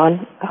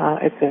Alcyon.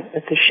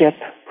 It's a ship,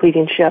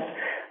 Pleiadian ship.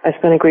 I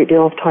spent a great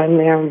deal of time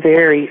there. I'm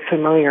very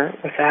familiar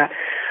with that.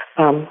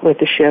 With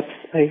the ships,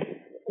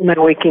 my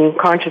waking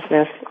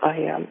consciousness,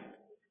 I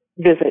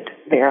visit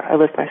there. I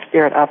lift my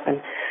spirit up,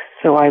 and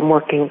so I'm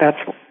working. That's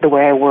the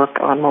way I work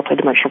on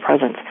multidimensional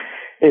presence.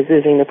 is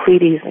visiting the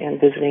Pleiades and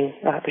visiting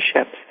the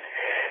ships.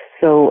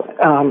 So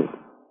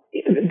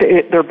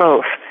they're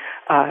both.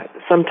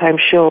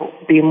 Sometimes she'll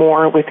be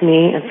more with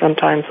me, and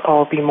sometimes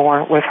I'll be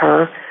more with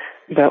her.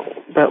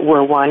 But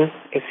we're one.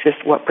 It's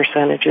just what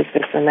percentage is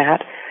this and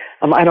that.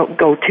 I don't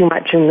go too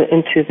much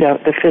into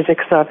the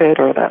physics of it,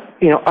 or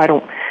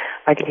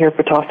I can hear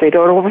Ptah say,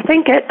 "Don't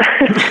overthink it."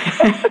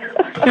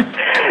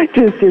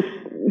 just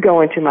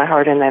go into my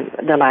heart, and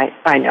then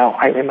I know,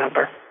 I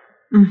remember.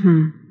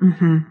 Mm-hmm,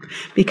 mm-hmm.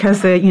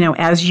 Because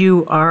as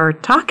you are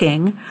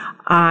talking,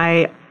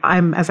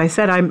 I'm as I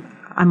said,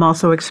 I'm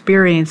also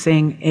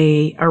experiencing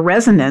a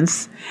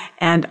resonance,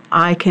 and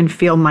I can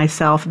feel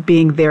myself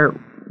being there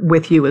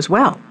with you as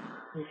well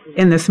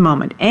in this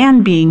moment,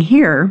 and being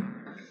here.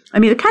 I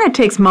mean, it kind of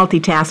takes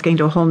multitasking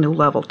to a whole new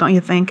level, don't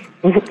you think?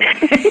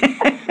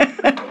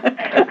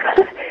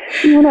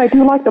 You and I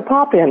do like to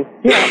pop in.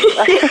 Yeah,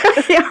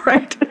 yeah,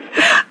 right.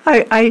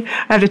 I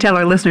have to tell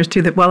our listeners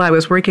too that while I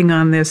was working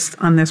on this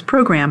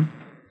program,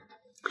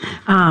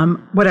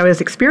 what I was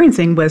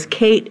experiencing was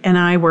Kate and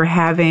I were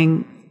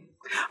having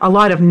a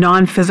lot of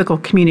non-physical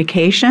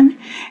communication,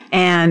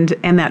 and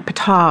that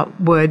Ptah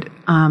would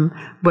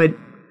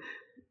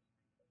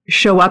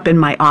show up in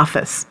my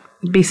office,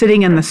 be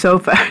sitting in the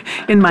sofa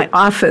in my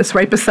office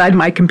right beside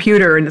my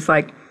computer, and it's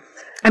like,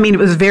 I mean, it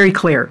was very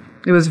clear.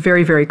 It was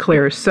very, very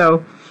clear.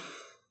 So,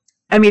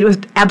 I mean, it was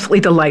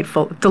absolutely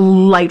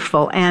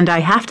delightful. And I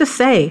have to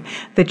say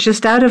that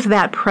just out of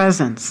the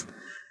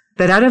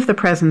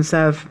presence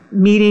of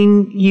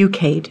meeting you,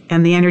 Kate,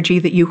 and the energy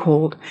that you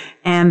hold,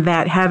 and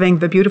that having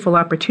the beautiful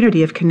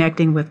opportunity of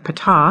connecting with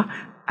Ptah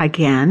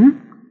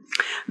again,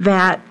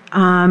 that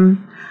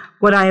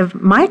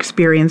my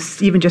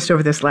experience, even just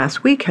over this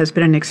last week, has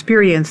been an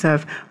experience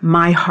of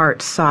my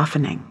heart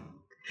softening.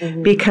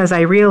 Mm-hmm. Because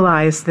I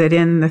realized that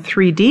in the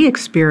 3D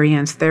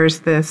experience,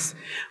 there's this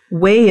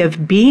way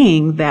of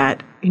being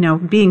that,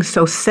 being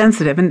so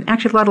sensitive. And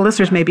actually, a lot of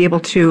listeners may be able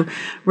to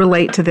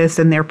relate to this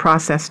in their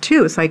process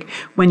too. It's like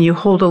when you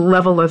hold a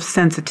level of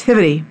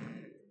sensitivity,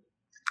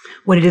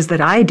 what it is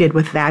that I did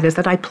with that is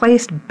that I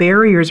placed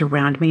barriers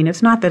around me. And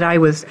it's not that I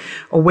was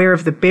aware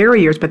of the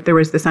barriers, but there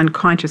was this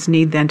unconscious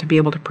need then to be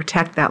able to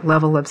protect that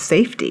level of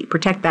safety,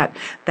 protect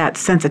that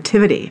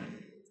sensitivity.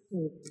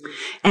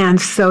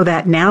 And so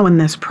that now in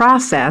this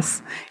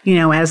process,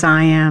 as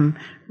I am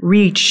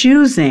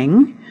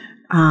re-choosing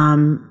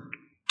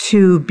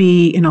to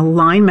be in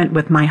alignment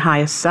with my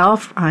highest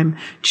self, I'm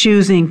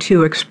choosing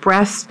to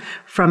express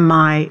from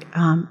my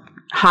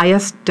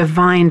highest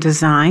divine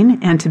design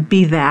and to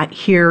be that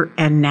here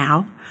and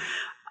now.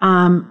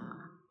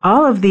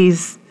 All of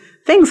these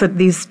things, that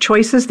these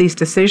choices, these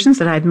decisions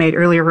that I'd made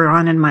earlier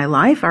on in my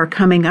life are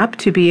coming up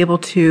to be able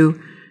to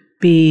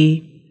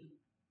be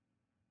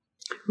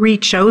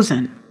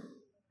re-chosen.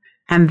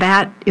 And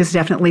that is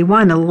definitely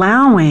one,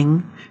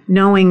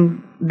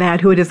 knowing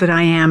that who it is that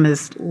I am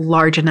is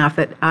large enough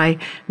that I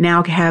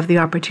now have the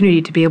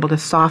opportunity to be able to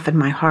soften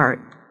my heart.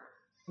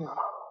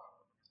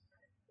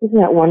 Isn't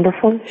that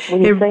wonderful?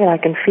 When you say it, I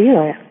can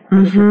feel it.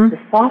 Mm-hmm. The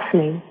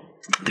softening.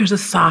 There's a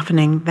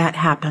softening that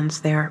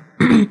happens there.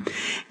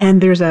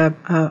 And there's one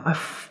of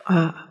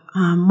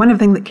the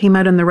things that came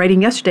out in the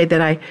writing yesterday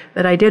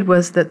that I did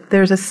was that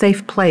there's a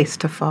safe place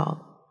to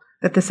fall.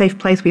 That the safe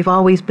place we've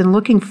always been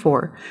looking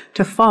for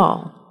to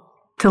fall,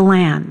 to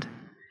land,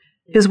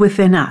 is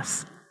within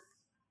us.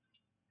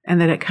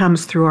 And that it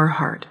comes through our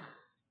heart.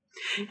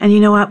 And you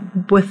know what?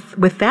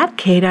 With that,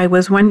 Kate, I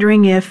was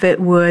wondering if it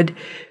would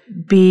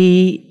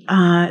be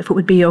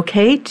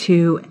okay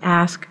to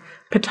ask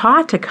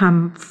Ptah to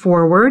come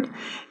forward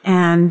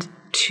and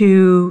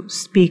to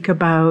speak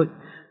about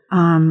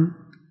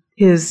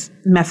his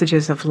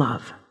messages of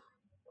love.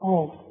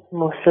 Oh,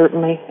 most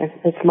certainly.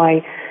 It's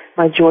my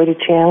joy to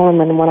channel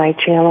him, and when I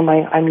channel him,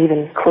 I'm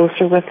even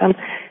closer with him,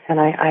 and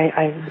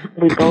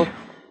we both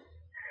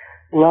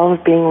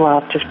love being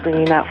loved, just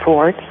bringing that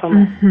forward. So I'm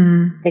going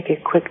to make a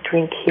quick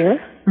drink here.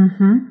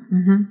 Mm-hmm.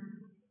 Mm-hmm.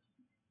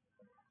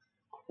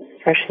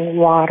 Freshen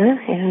water,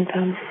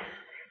 and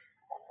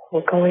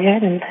we'll go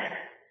ahead and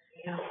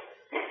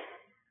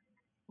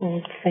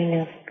sing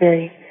a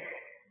very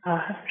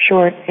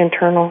short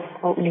internal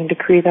opening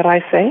decree that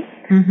I say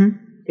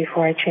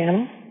before I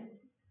channel.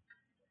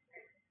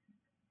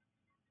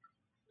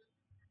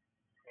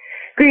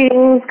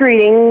 Greetings,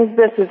 greetings.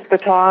 This is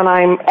Ptah, and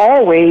I'm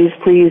always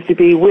pleased to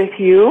be with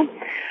you.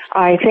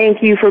 I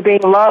thank you for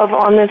being love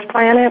on this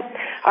planet.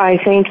 I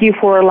thank you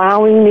for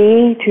allowing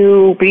me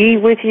to be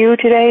with you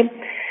today.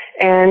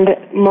 And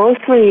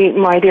mostly,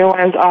 my dear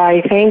ones,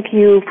 I thank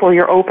you for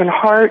your open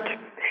heart.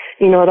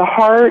 The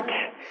heart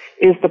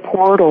is the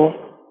portal.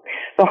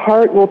 The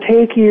heart will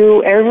take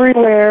you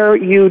everywhere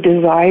you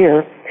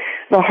desire.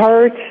 The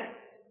heart,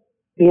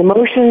 the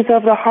emotions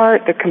of the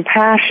heart, the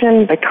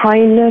compassion, the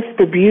kindness,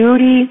 the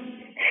beauty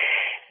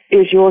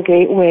is your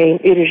gateway.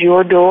 It is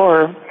your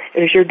door.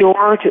 It is your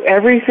door to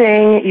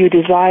everything you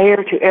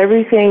desire, to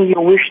everything you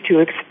wish to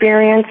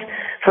experience,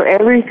 for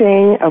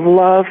everything of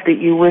love that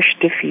you wish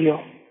to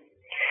feel.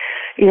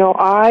 You know,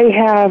 I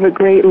have a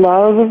great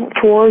love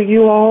for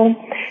you all.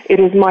 It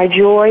is my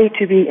joy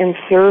to be in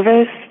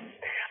service.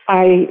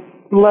 I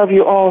love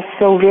you all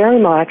so very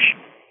much.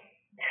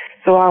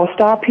 So I'll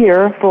stop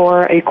here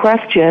for a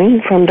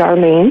question from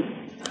Darlene.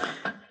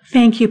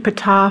 Thank you,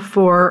 Ptah,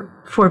 for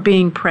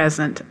being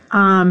present.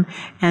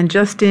 And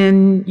just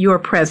in your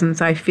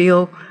presence, I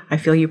feel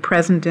you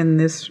present in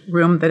this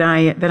room that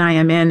I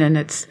am in, and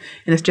it's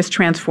just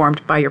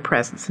transformed by your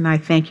presence. And I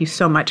thank you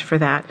so much for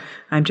that.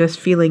 I'm just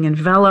feeling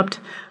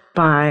enveloped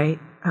by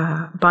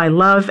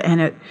love,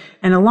 and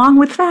along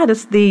with that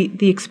is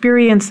the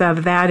experience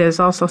of that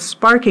is also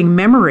sparking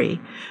memory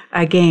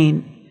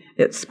again.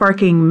 It's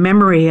sparking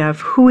memory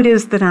of who it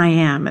is that I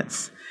am.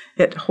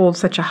 It holds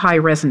such a high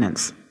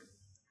resonance.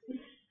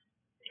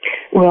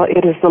 Well,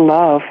 it is the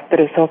love that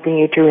is helping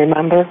you to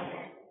remember.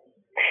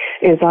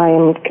 As I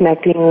am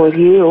connecting with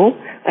you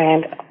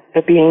and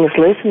the beings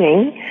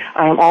listening,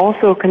 I am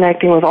also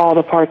connecting with all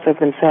the parts of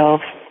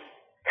themselves.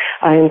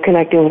 I am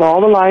connecting with all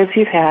the lives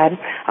you've had.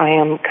 I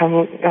am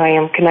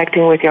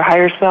connecting with your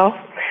higher self,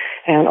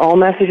 and all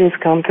messages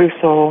come through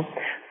soul.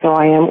 So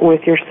I am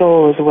with your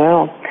soul as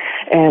well.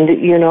 And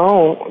you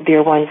know,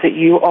 dear ones, that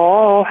you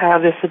all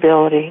have this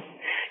ability.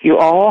 You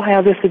all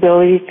have this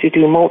ability to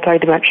do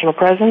multidimensional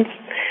presence.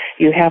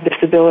 You have this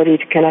ability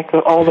to connect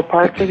with all the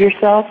parts of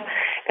yourself,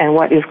 and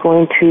what is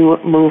going to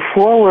move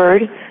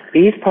forward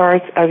these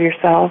parts of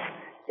yourself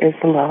is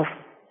the love.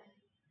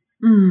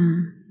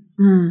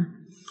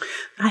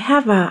 I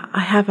have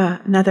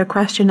another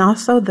question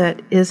also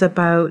that is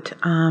about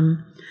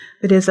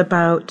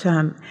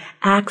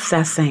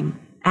accessing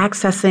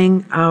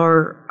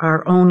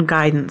our own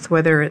guidance,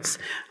 whether it's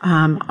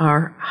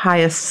our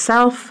highest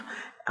self,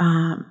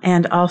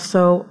 and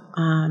also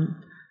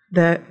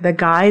the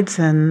guides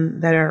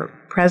that are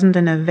present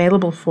and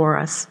available for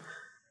us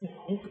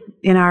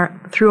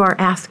through our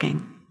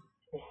asking.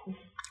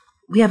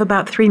 We have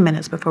about 3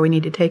 minutes before we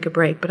need to take a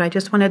break, but I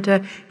just wanted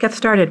to get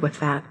started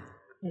with that.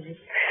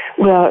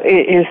 Well,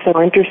 it is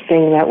so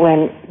interesting that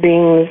when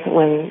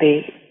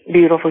the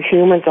beautiful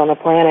humans on the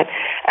planet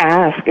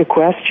ask a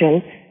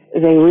question,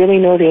 they really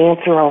know the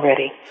answer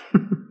already.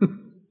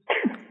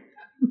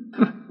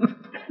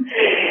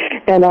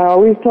 And I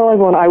always tell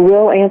everyone, I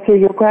will answer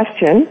your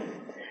question,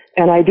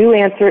 and I do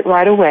answer it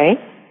right away.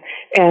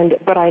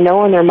 But I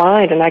know in their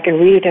mind, and I can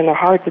read it in their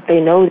heart, that they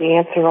know the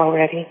answer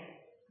already.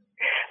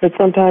 But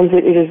sometimes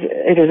it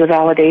is a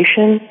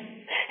validation,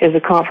 is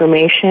a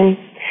confirmation,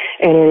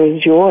 and it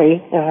is joy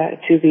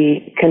to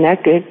be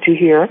connected, to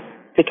hear,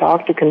 to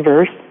talk, to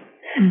converse.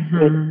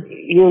 Mm-hmm.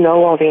 You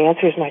know all the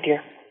answers, my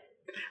dear.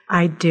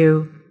 I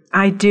do,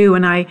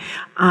 and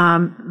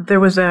there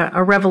was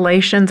a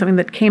revelation, something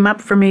that came up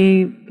for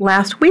me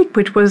last week,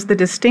 which was the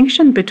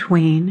distinction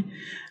between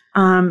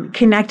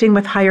connecting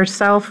with higher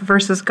self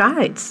versus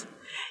guides,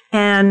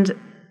 and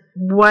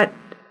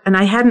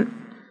I hadn't.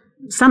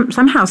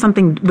 Somehow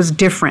something was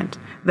different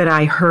that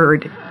I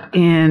heard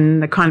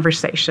in the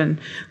conversation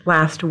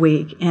last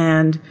week,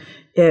 and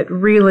it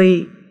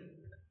really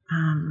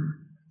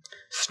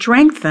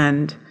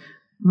strengthened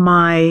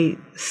my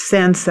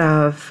sense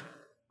of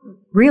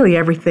really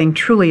everything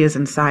truly is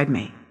inside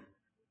me.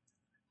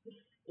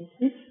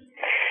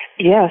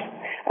 Yes.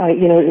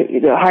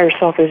 The higher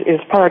self is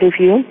part of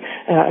you.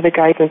 The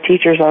guides and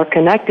teachers are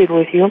connected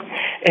with you,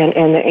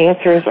 and the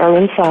answers are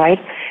inside.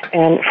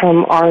 And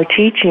from our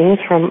teachings,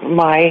 from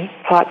my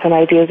thoughts and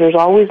ideas, there's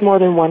always more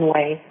than one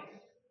way.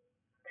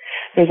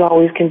 There's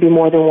always can be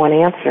more than one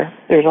answer.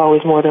 There's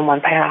always more than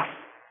one path.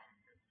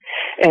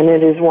 And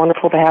it is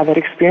wonderful to have that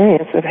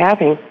experience of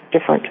having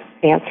different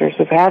answers,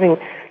 of having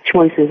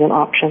choices and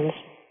options.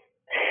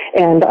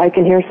 And I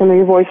can hear some of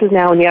your voices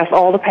now, and yes,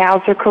 all the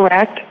paths are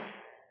correct.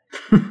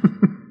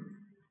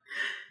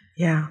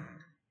 Yeah.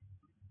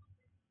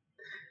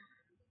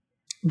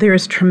 There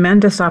is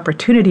tremendous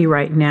opportunity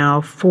right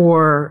now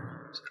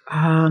for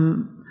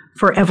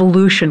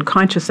evolution,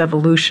 conscious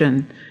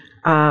evolution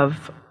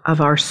of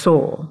our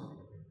soul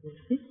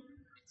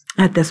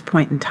at this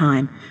point in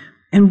time.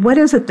 And what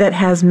is it that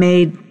has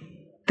made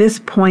this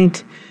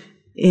point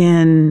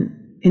in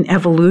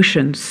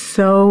evolution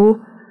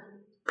so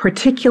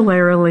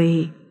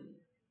particularly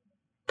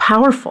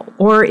powerful,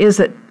 or is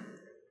it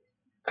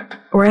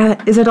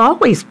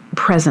always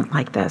present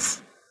like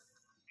this?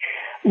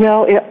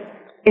 Well,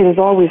 it is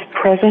always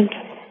present.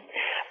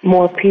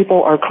 More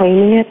people are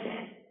claiming it.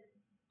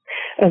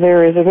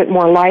 There is a bit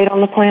more light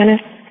on the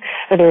planet.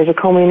 There is a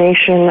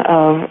culmination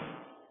of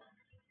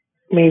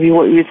maybe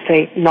what you'd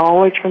say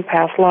knowledge from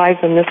past lives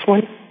in this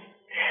one,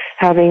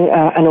 having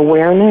an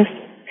awareness.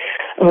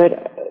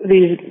 But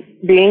these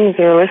beings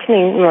that are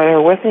listening, or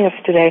are with us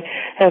today,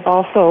 have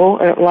also,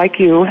 like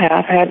you,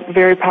 have had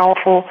very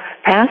powerful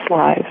past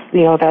lives.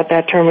 You know,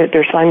 that term,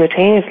 they're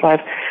simultaneous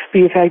lives, but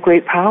you've had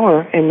great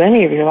power in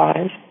many of your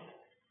lives.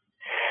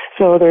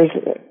 So there's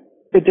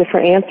a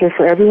different answer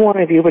for every one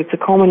of you, but it's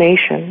a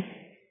culmination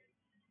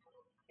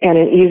and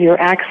an easier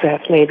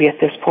access maybe at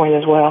this point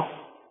as well.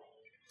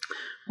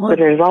 But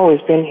it has always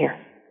been here.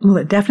 Well,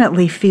 it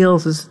definitely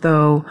feels as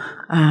though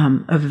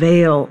a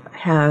veil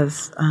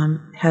has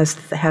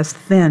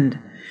thinned.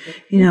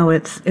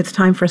 It's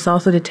time for us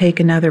also to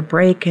take another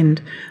break,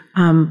 and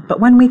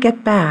but when we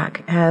get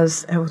back,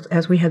 as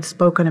we had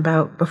spoken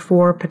about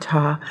before,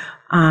 Ptah,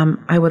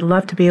 I would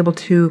love to be able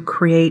to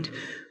create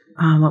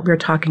what we were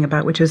talking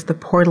about, which is the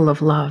portal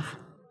of love.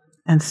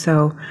 And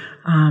so,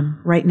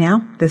 right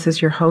now, this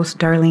is your host,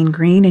 Darlene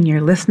Green, and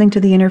you're listening to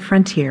The Inner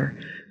Frontier.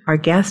 Our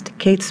guest,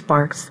 Kate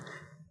Sparks,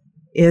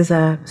 is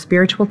a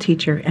spiritual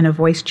teacher and a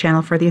voice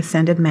channel for the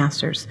Ascended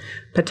Masters.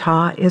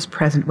 Ptah is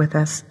present with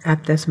us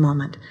at this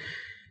moment.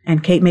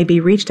 And Kate may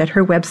be reached at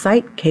her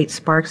website,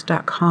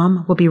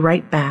 katesparks.com. We'll be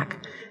right back.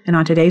 And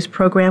on today's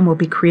program, we'll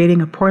be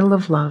creating a portal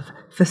of love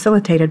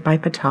facilitated by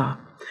Ptah.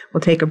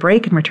 We'll take a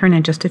break and return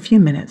in just a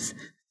few minutes.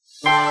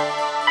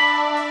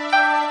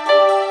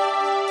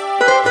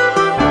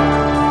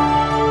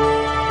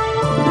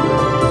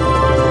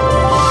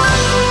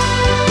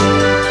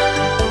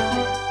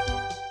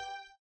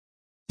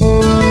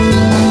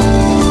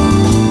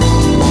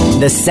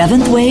 The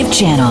Seventh Wave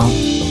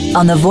Channel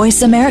on the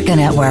Voice America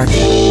Network.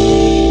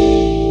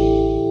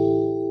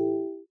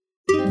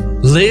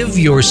 Live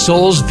your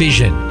soul's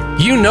vision.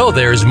 You know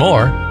there's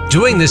more.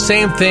 Doing the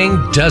same thing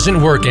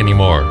doesn't work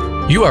anymore.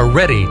 You are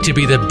ready to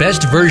be the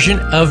best version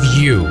of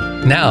you.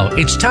 Now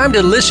it's time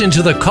to listen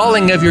to the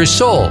calling of your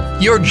soul.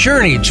 Your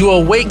journey to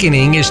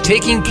awakening is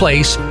taking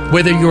place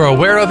whether you're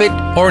aware of it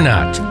or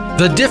not.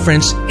 The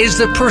difference is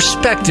the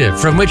perspective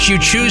from which you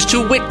choose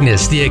to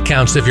witness the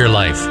accounts of your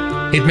life.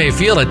 It may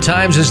feel at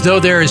times as though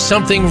there is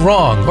something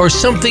wrong or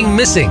something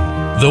missing.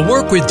 The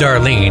work with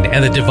Darlene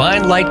and the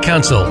Divine Light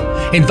Council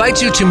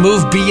invites you to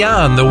move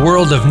beyond the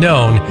world of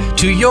known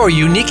to your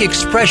unique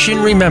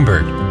expression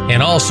remembered.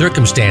 In all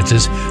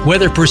circumstances,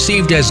 whether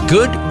perceived as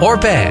good or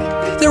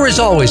bad, there is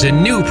always a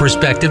new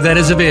perspective that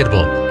is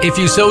available. If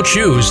you so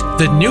choose,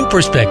 the new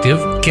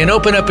perspective can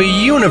open up a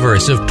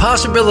universe of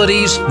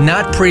possibilities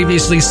not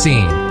previously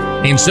seen.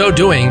 In so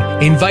doing,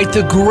 invite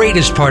the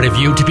greatest part of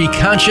you to be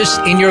conscious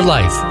in your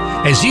life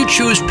as you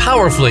choose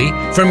powerfully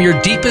from your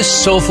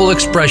deepest soulful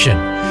expression.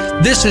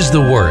 This is the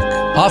work,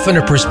 often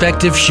a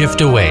perspective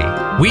shift away.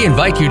 We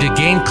invite you to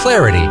gain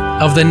clarity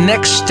of the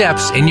next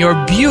steps in your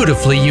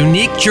beautifully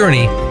unique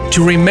journey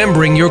to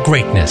remembering your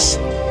greatness.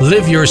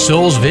 Live your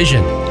soul's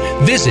vision.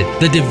 Visit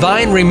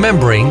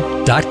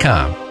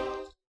thedivineremembering.com.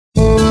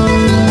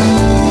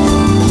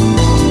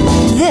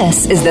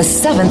 This is the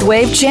Seventh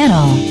Wave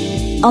Channel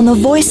on the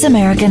Voice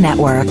America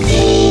Network.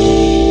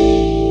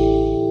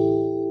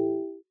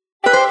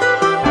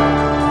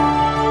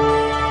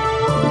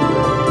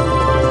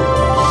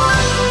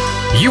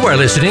 You are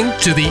listening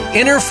to The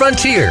Inner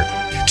Frontier.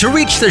 To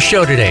reach the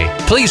show today,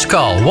 please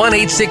call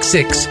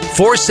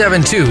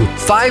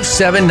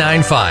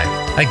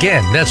 1-866-472-5795.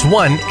 Again, that's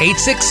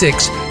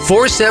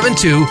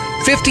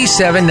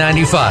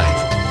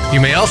 1-866-472-5795. You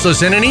may also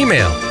send an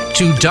email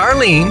to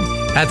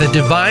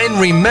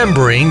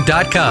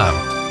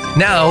Darlene@thedivineremembering.com.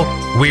 Now,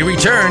 we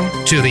return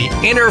to The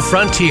Inner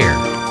Frontier.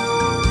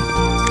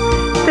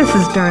 This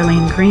is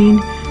Darlene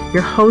Green,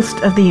 your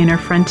host of The Inner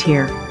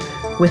Frontier.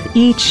 With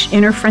each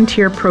Inner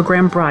Frontier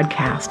program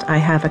broadcast, I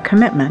have a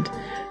commitment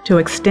to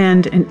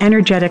extend an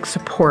energetic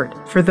support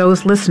for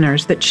those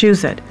listeners that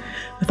choose it.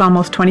 With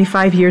almost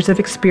 25 years of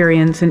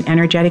experience in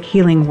energetic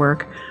healing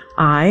work,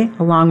 I,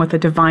 along with the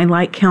Divine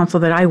Light Council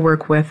that I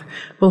work with,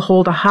 will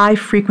hold a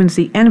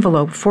high-frequency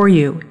envelope for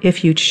you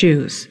if you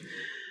choose.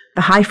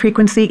 The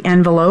high-frequency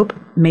envelope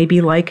may be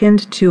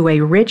likened to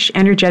a rich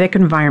energetic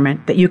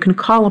environment that you can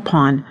call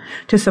upon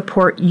to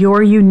support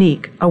your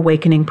unique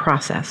awakening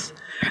process.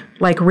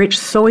 Like rich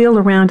soil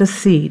around a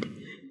seed,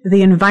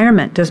 the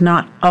environment does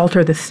not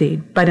alter the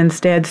seed, but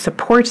instead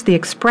supports the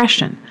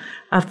expression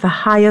of the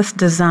highest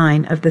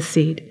design of the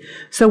seed.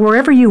 So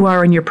wherever you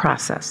are in your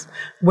process,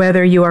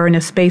 whether you are in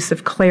a space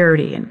of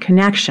clarity and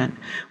connection,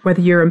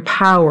 whether you're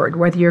empowered,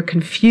 whether you're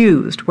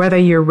confused, whether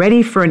you're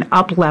ready for an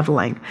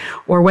up-leveling,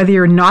 or whether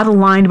you're not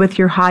aligned with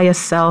your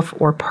highest self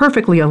or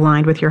perfectly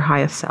aligned with your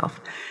highest self,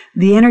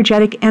 the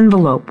energetic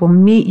envelope will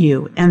meet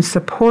you and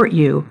support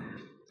you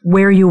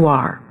where you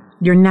are.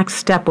 Your next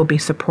step will be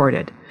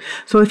supported.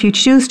 So if you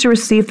choose to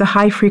receive the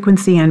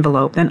high-frequency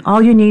envelope, then all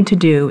you need to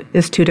do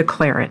is to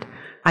declare it.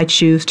 I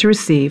choose to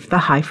receive the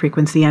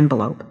high-frequency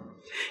envelope.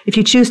 If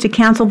you choose to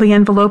cancel the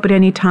envelope at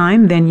any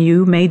time, then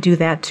you may do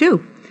that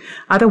too.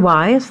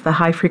 Otherwise, the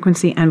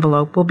high-frequency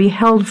envelope will be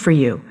held for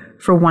you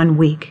for 1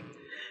 week.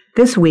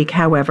 This week,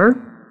 however,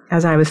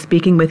 as I was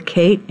speaking with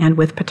Kate and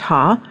with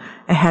Ptah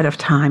ahead of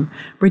time,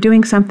 we're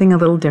doing something a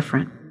little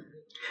different.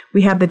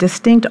 We have the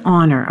distinct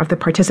honor of the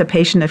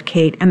participation of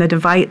Kate and the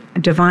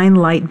divine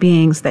light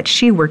beings that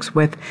she works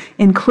with,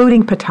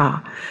 including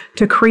Ptah,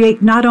 to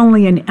create not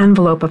only an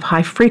envelope of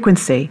high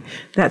frequency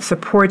that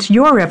supports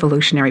your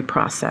evolutionary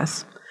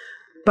process,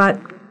 but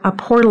a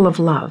portal of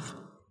love.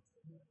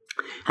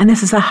 And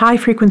this is a high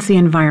frequency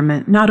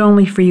environment, not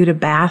only for you to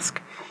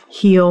bask,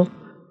 heal,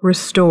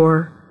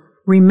 restore,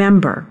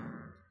 remember,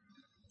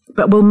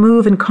 but will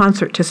move in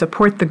concert to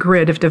support the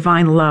grid of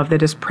divine love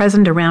that is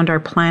present around our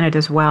planet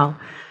as well.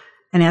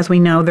 And as we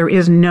know, there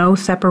is no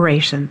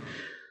separation.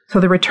 So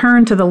the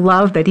return to the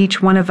love that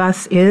each one of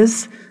us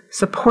is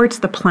supports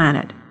the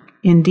planet,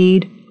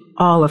 indeed,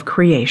 all of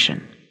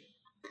creation.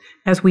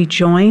 As we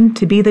join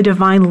to be the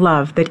divine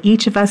love that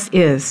each of us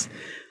is,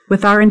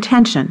 with our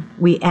intention,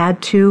 we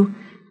add to,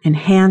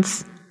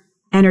 enhance,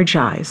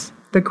 energize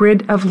the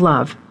grid of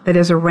love that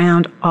is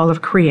around all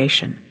of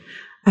creation,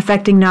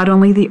 affecting not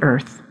only the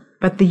earth,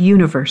 but the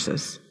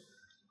universes.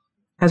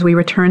 As we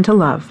return to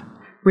love,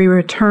 we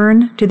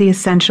return to the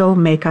essential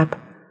makeup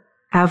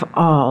of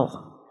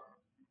all.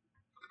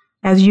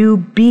 As you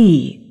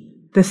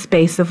be the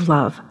space of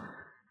love,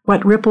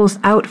 what ripples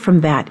out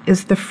from that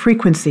is the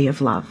frequency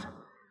of love.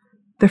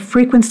 The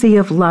frequency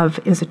of love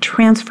is a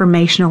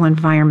transformational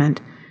environment,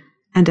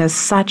 and as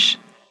such,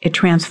 it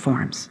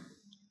transforms.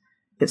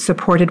 It's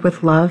supported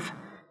with love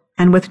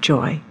and with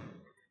joy.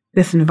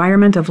 This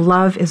environment of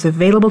love is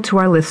available to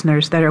our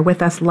listeners that are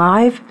with us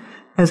live,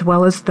 as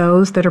well as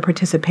those that are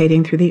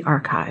participating through the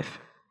archive.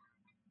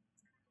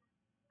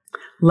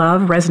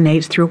 Love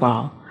resonates through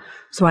all,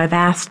 so I've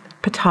asked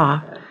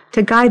Ptah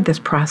to guide this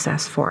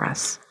process for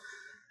us.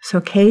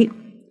 So, Kate,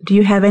 do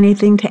you have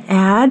anything to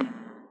add?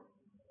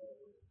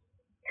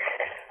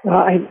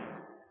 Well,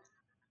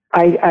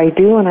 I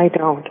do and I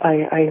don't.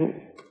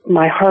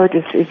 My heart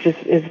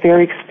is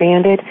very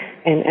expanded,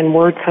 and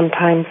words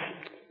sometimes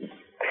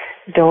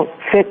don't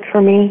fit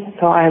for me.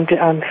 So I'm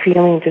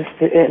feeling just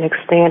an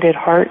expanded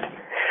heart.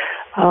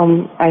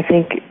 I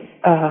think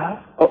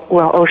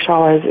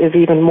Oshala is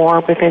even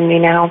more within me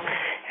now,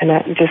 and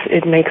that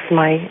it makes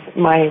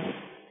my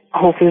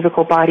whole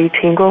physical body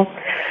tingle.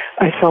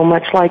 I so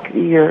much like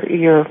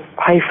your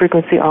high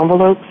frequency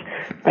envelopes.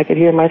 I could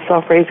hear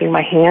myself raising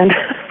my hand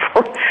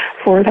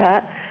for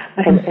that.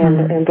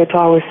 And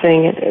Ptah was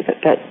saying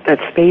that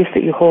space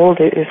that you hold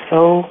is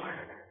so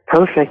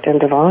perfect and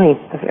divine.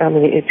 I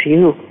mean, it's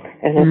you,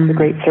 and it's a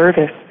great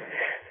service.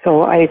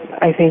 So I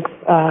think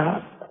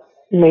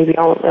maybe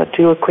I'll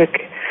do a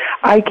quick.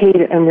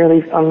 Kate, I'm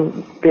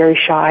very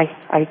shy.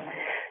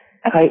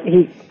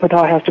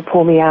 Ptah has to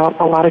pull me out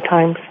a lot of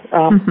times.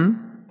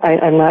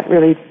 I'm not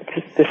really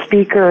the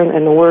speaker,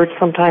 and the words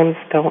sometimes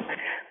don't.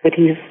 But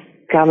he's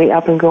got me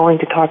up and going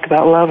to talk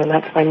about love, and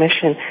that's my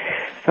mission.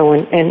 So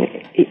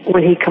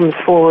when he comes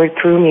forward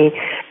through me,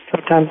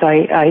 sometimes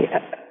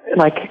I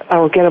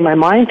will get in my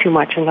mind too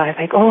much, and I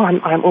think, I'm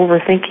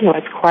overthinking.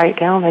 Let's quiet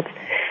down.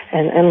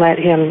 And let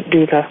him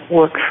do the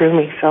work through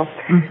me. So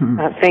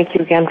thank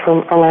you again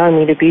for allowing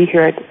me to be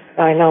here.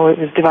 I know it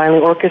was divinely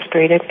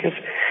orchestrated because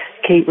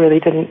Kate really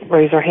didn't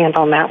raise her hand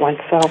on that one.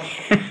 So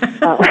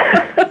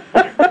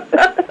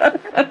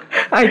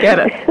I get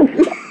it.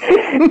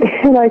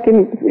 And I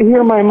can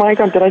hear my mic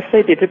on. Did I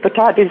say,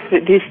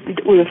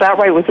 was that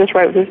right? Was this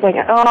right? Was this like,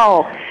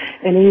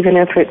 and even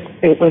if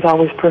it was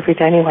always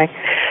perfect anyway.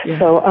 Yeah.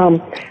 So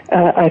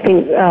I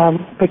think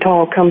Ptah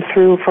will come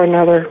through for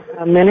another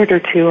minute or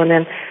two, and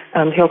then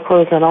he'll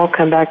close, and I'll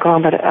come back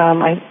on. But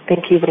I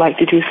think he would like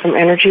to do some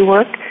energy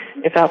work,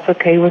 if that's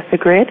okay with the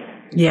grid.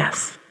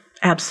 Yes,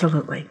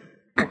 absolutely.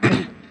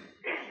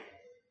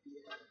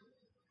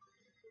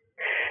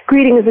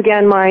 Greetings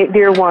again, my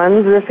dear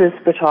ones. This is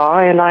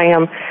Ptah, and I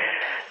am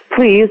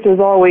pleased, as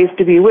always,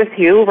 to be with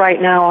you.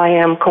 Right now I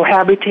am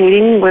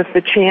cohabitating with the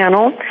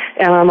channel,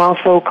 and I'm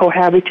also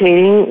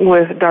cohabitating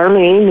with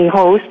Darlene, the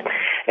host.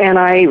 And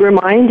I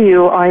remind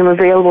you, I am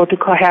available to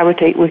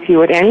cohabitate with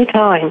you at any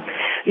time.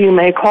 You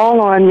may call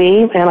on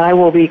me, and I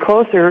will be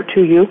closer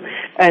to you,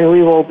 and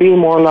we will be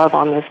more love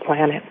on this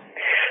planet.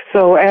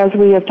 So as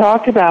we have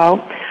talked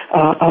about,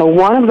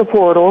 one of the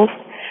portals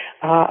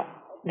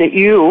that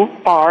you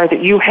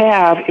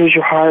have is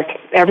your heart.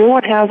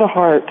 Everyone has a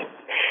heart.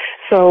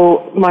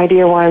 So, my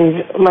dear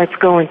ones, let's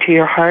go into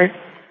your heart.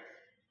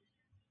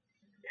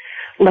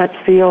 Let's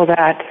feel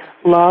that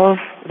love,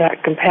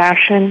 that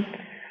compassion,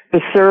 the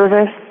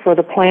service for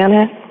the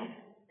planet,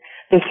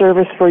 the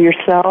service for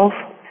yourself,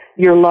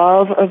 your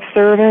love of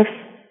service,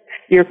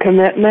 your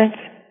commitment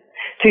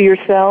to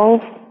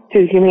yourself,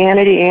 to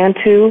humanity, and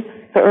to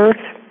the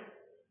earth.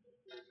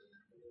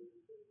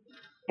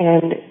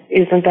 And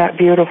isn't that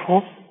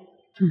beautiful?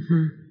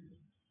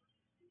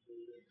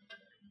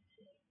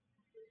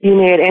 You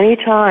may at any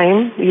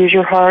time use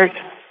your heart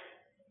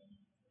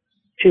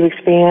to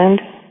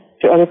expand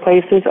to other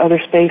places, other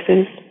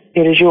spaces.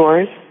 It is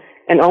yours,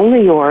 and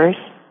only yours.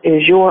 It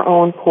is your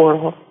own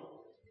portal.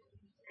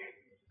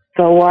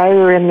 So while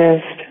you're in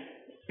this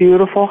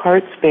beautiful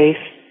heart space,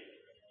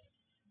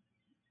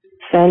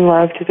 send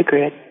love to the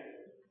grid.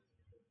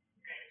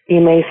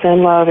 You may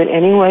send love in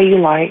any way you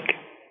like.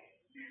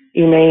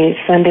 You may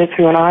send it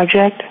through an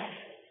object,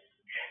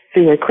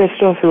 through a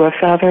crystal, through a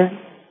feather,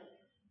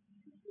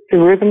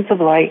 through ribbons of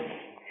light.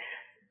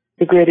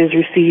 The grid is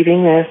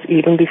receiving this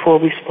even before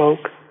we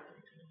spoke.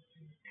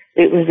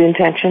 It was the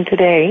intention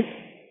today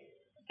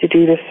to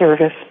do this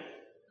service,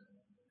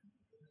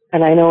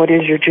 and I know it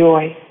is your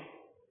joy.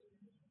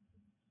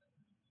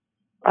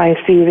 I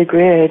see the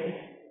grid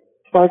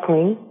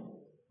sparkling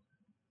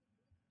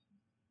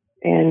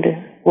and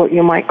what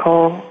you might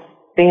call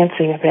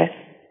dancing a bit.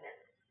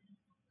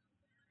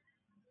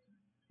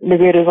 The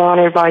grid is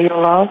honored by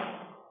your love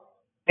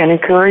and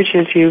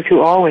encourages you to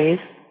always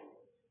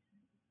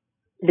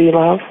be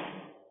love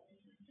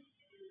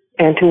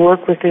and to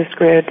work with this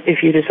grid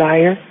if you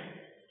desire.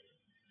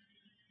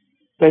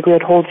 The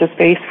grid holds a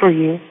space for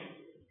you.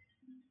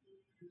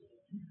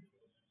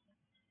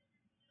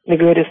 The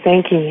grid is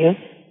thanking you.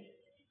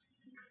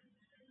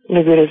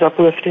 The grid is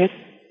uplifted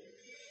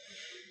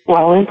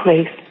while in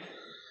place,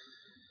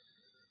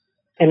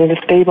 and it is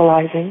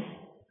stabilizing.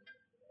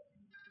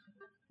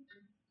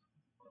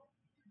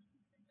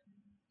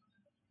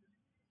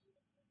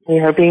 We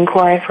are being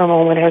quiet for a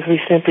moment as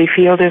we simply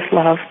feel this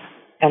love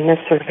and this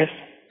service.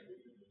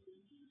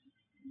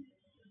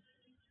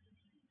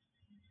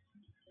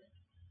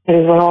 It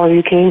is what all of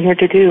you came here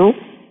to do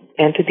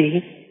and to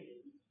be.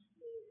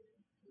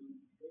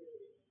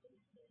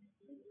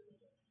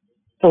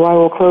 So I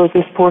will close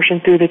this portion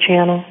through the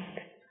channel,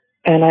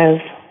 and as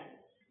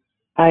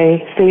I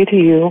say to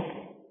you,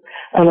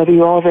 I love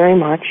you all very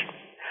much.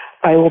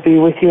 I will be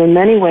with you in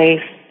many ways,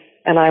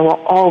 and I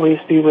will always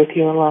be with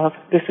you in love.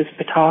 This is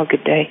Ptah.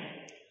 Good day.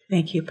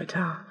 Thank you,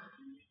 Ptah.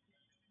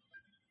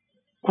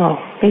 Oh,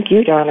 thank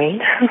you,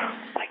 Darlene.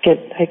 I could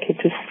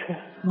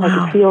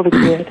feel the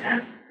grid.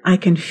 I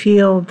can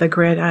feel the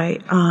grid.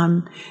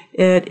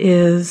 It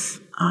is.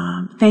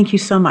 Thank you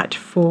so much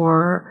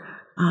for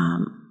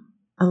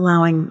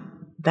allowing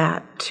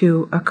that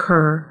to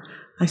occur.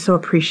 I so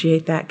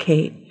appreciate that,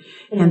 Kate.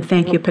 And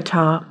thank you,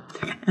 Ptah.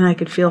 And I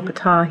could feel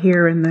Ptah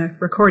here in the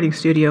recording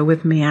studio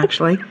with me,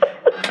 actually.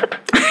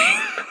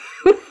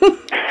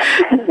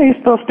 It's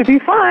supposed to be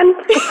fun.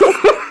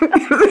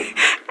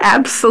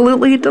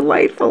 Absolutely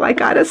delightful, I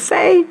gotta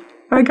say.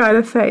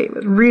 It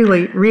was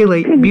really,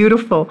 really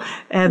beautiful.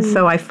 And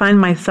so I find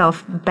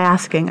myself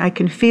basking. I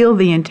can feel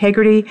the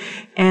integrity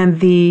and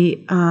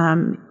the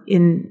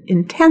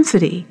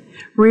intensity,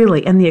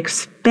 really, and the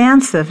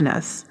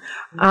expansiveness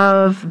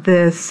of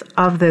this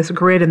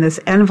grid and this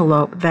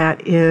envelope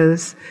that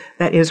is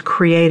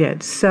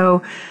created.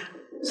 So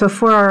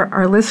for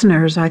our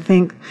listeners, I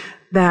think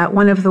that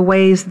one of the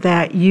ways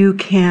that you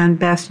can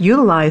best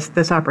utilize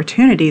this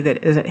opportunity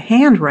that is at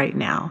hand right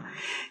now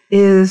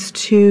is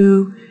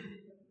to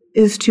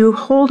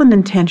hold an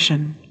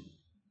intention.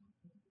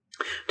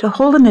 To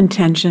hold an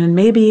intention, and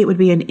maybe it would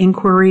be an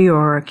inquiry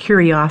or a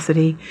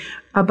curiosity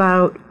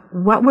about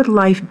what would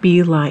life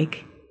be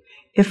like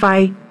if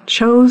I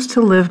chose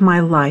to live my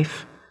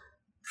life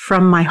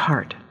from my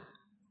heart.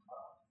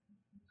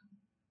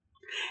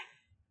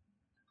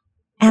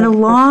 And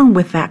along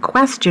with that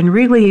question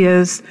really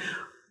is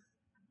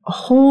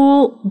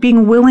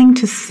being willing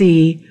to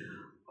see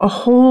a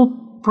whole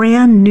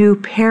brand new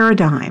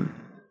paradigm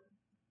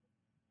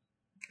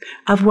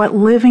of what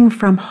living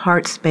from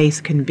heart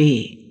space can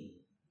be.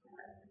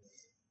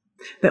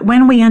 That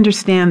when we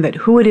understand that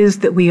who it is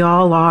that we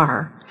all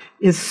are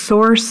is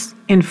source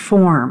in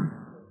form,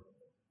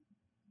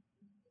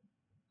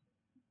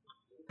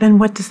 then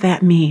what does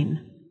that mean?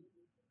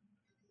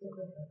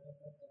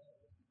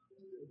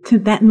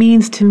 That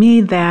means to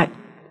me that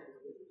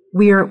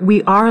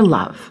we are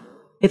love.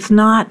 It's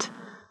not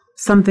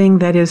something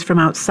that is from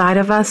outside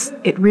of us.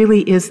 It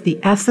really is the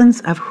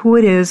essence of who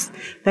it is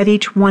that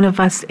each one of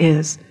us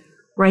is,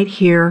 right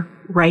here,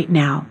 right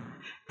now.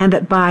 And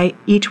that by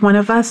each one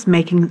of us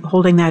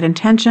holding that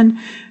intention,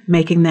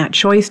 making that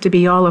choice to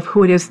be all of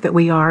who it is that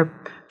we are,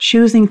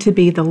 choosing to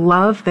be the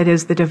love that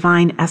is the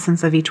divine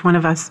essence of each one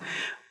of us,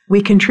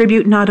 we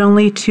contribute not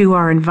only to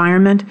our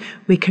environment,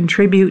 we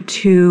contribute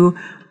to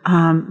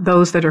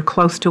those that are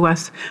close to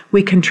us.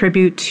 We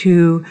contribute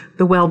to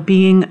the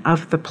well-being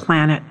of the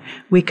planet.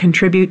 We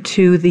contribute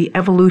to the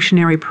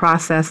evolutionary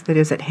process that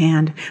is at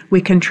hand. We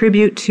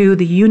contribute to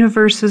the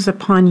universes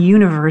upon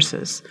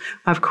universes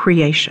of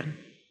creation,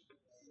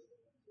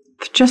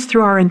 just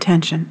through our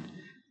intention.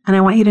 And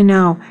I want you to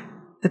know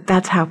that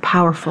that's how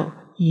powerful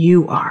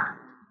you are.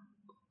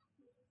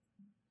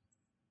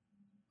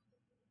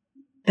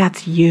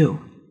 That's you.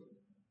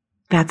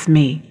 That's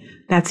me.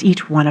 That's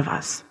each one of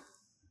us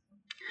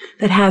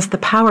that has the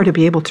power to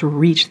be able to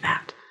reach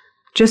that,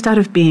 just out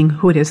of being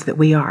who it is that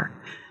we are.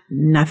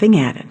 Nothing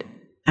added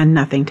and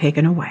nothing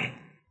taken away.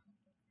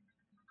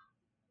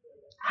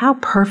 How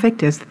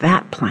perfect is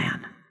that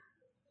plan?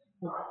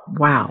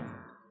 Wow.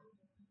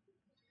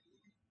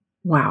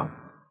 Wow.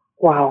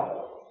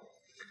 Wow.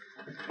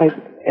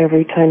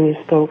 Every time you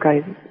spoke,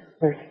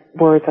 there's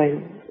words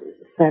I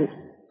sent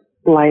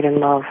light and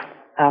love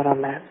out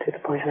on that to the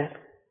planet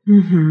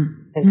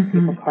and to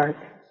people's hearts.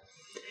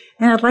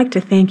 And I'd like to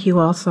thank you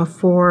also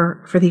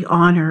for the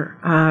honor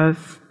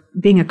of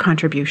being a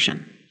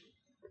contribution.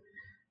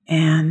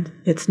 And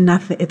it's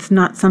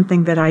not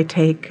something that I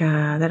take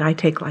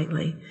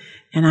lightly.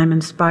 And I'm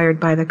inspired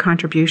by the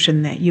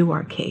contribution that you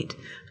are, Kate,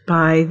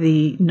 by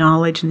the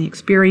knowledge and the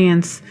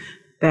experience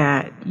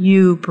that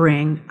you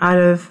bring out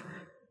of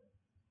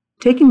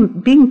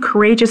being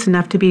courageous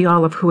enough to be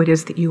all of who it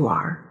is that you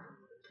are.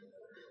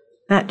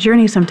 That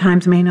journey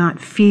sometimes may not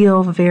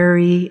feel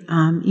very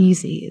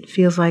easy. It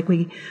feels like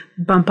we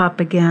bump up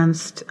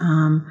against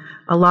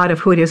a lot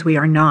of who it is we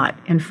are not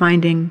and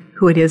finding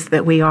who it is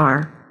that we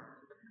are.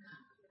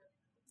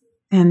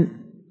 And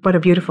what a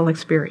beautiful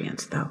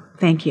experience, though.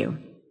 Thank you.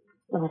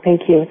 Oh,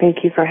 thank you.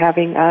 Thank you for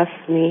having us,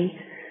 me,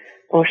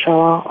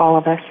 Oshala, all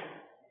of us.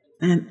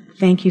 And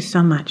thank you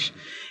so much.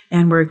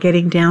 And we're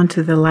getting down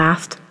to the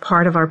last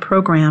part of our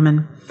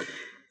program.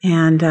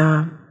 And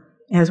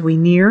as we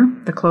near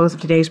the close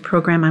of today's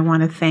program, I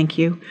want to thank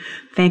you.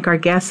 Thank our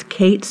guests,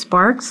 Kate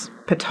Sparks,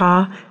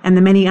 Ptah, and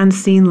the many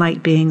unseen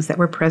light beings that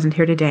were present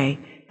here today.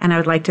 And I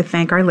would like to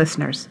thank our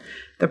listeners.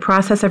 The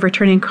process of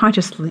returning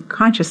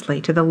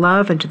consciously to the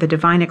love and to the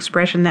divine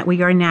expression that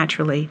we are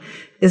naturally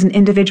is an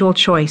individual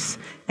choice.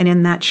 And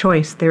in that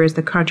choice, there is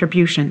the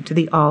contribution to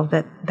the all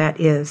that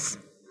is.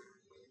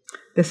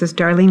 This is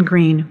Darlene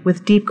Green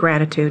with deep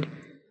gratitude,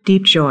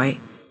 deep joy,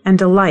 and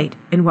delight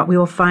in what we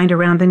will find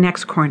around the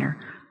next corner.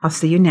 I'll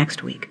see you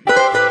next week.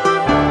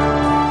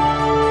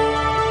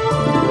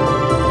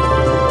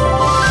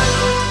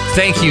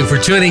 Thank you for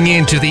tuning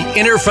in to The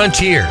Inner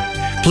Frontier.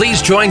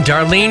 Please join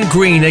Darlene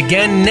Green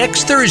again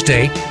next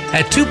Thursday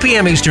at 2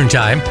 p.m. Eastern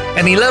Time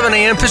and 11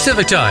 a.m.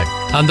 Pacific Time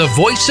on the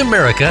Voice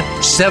America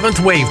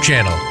 7th Wave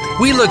Channel.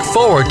 We look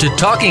forward to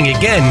talking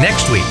again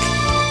next week.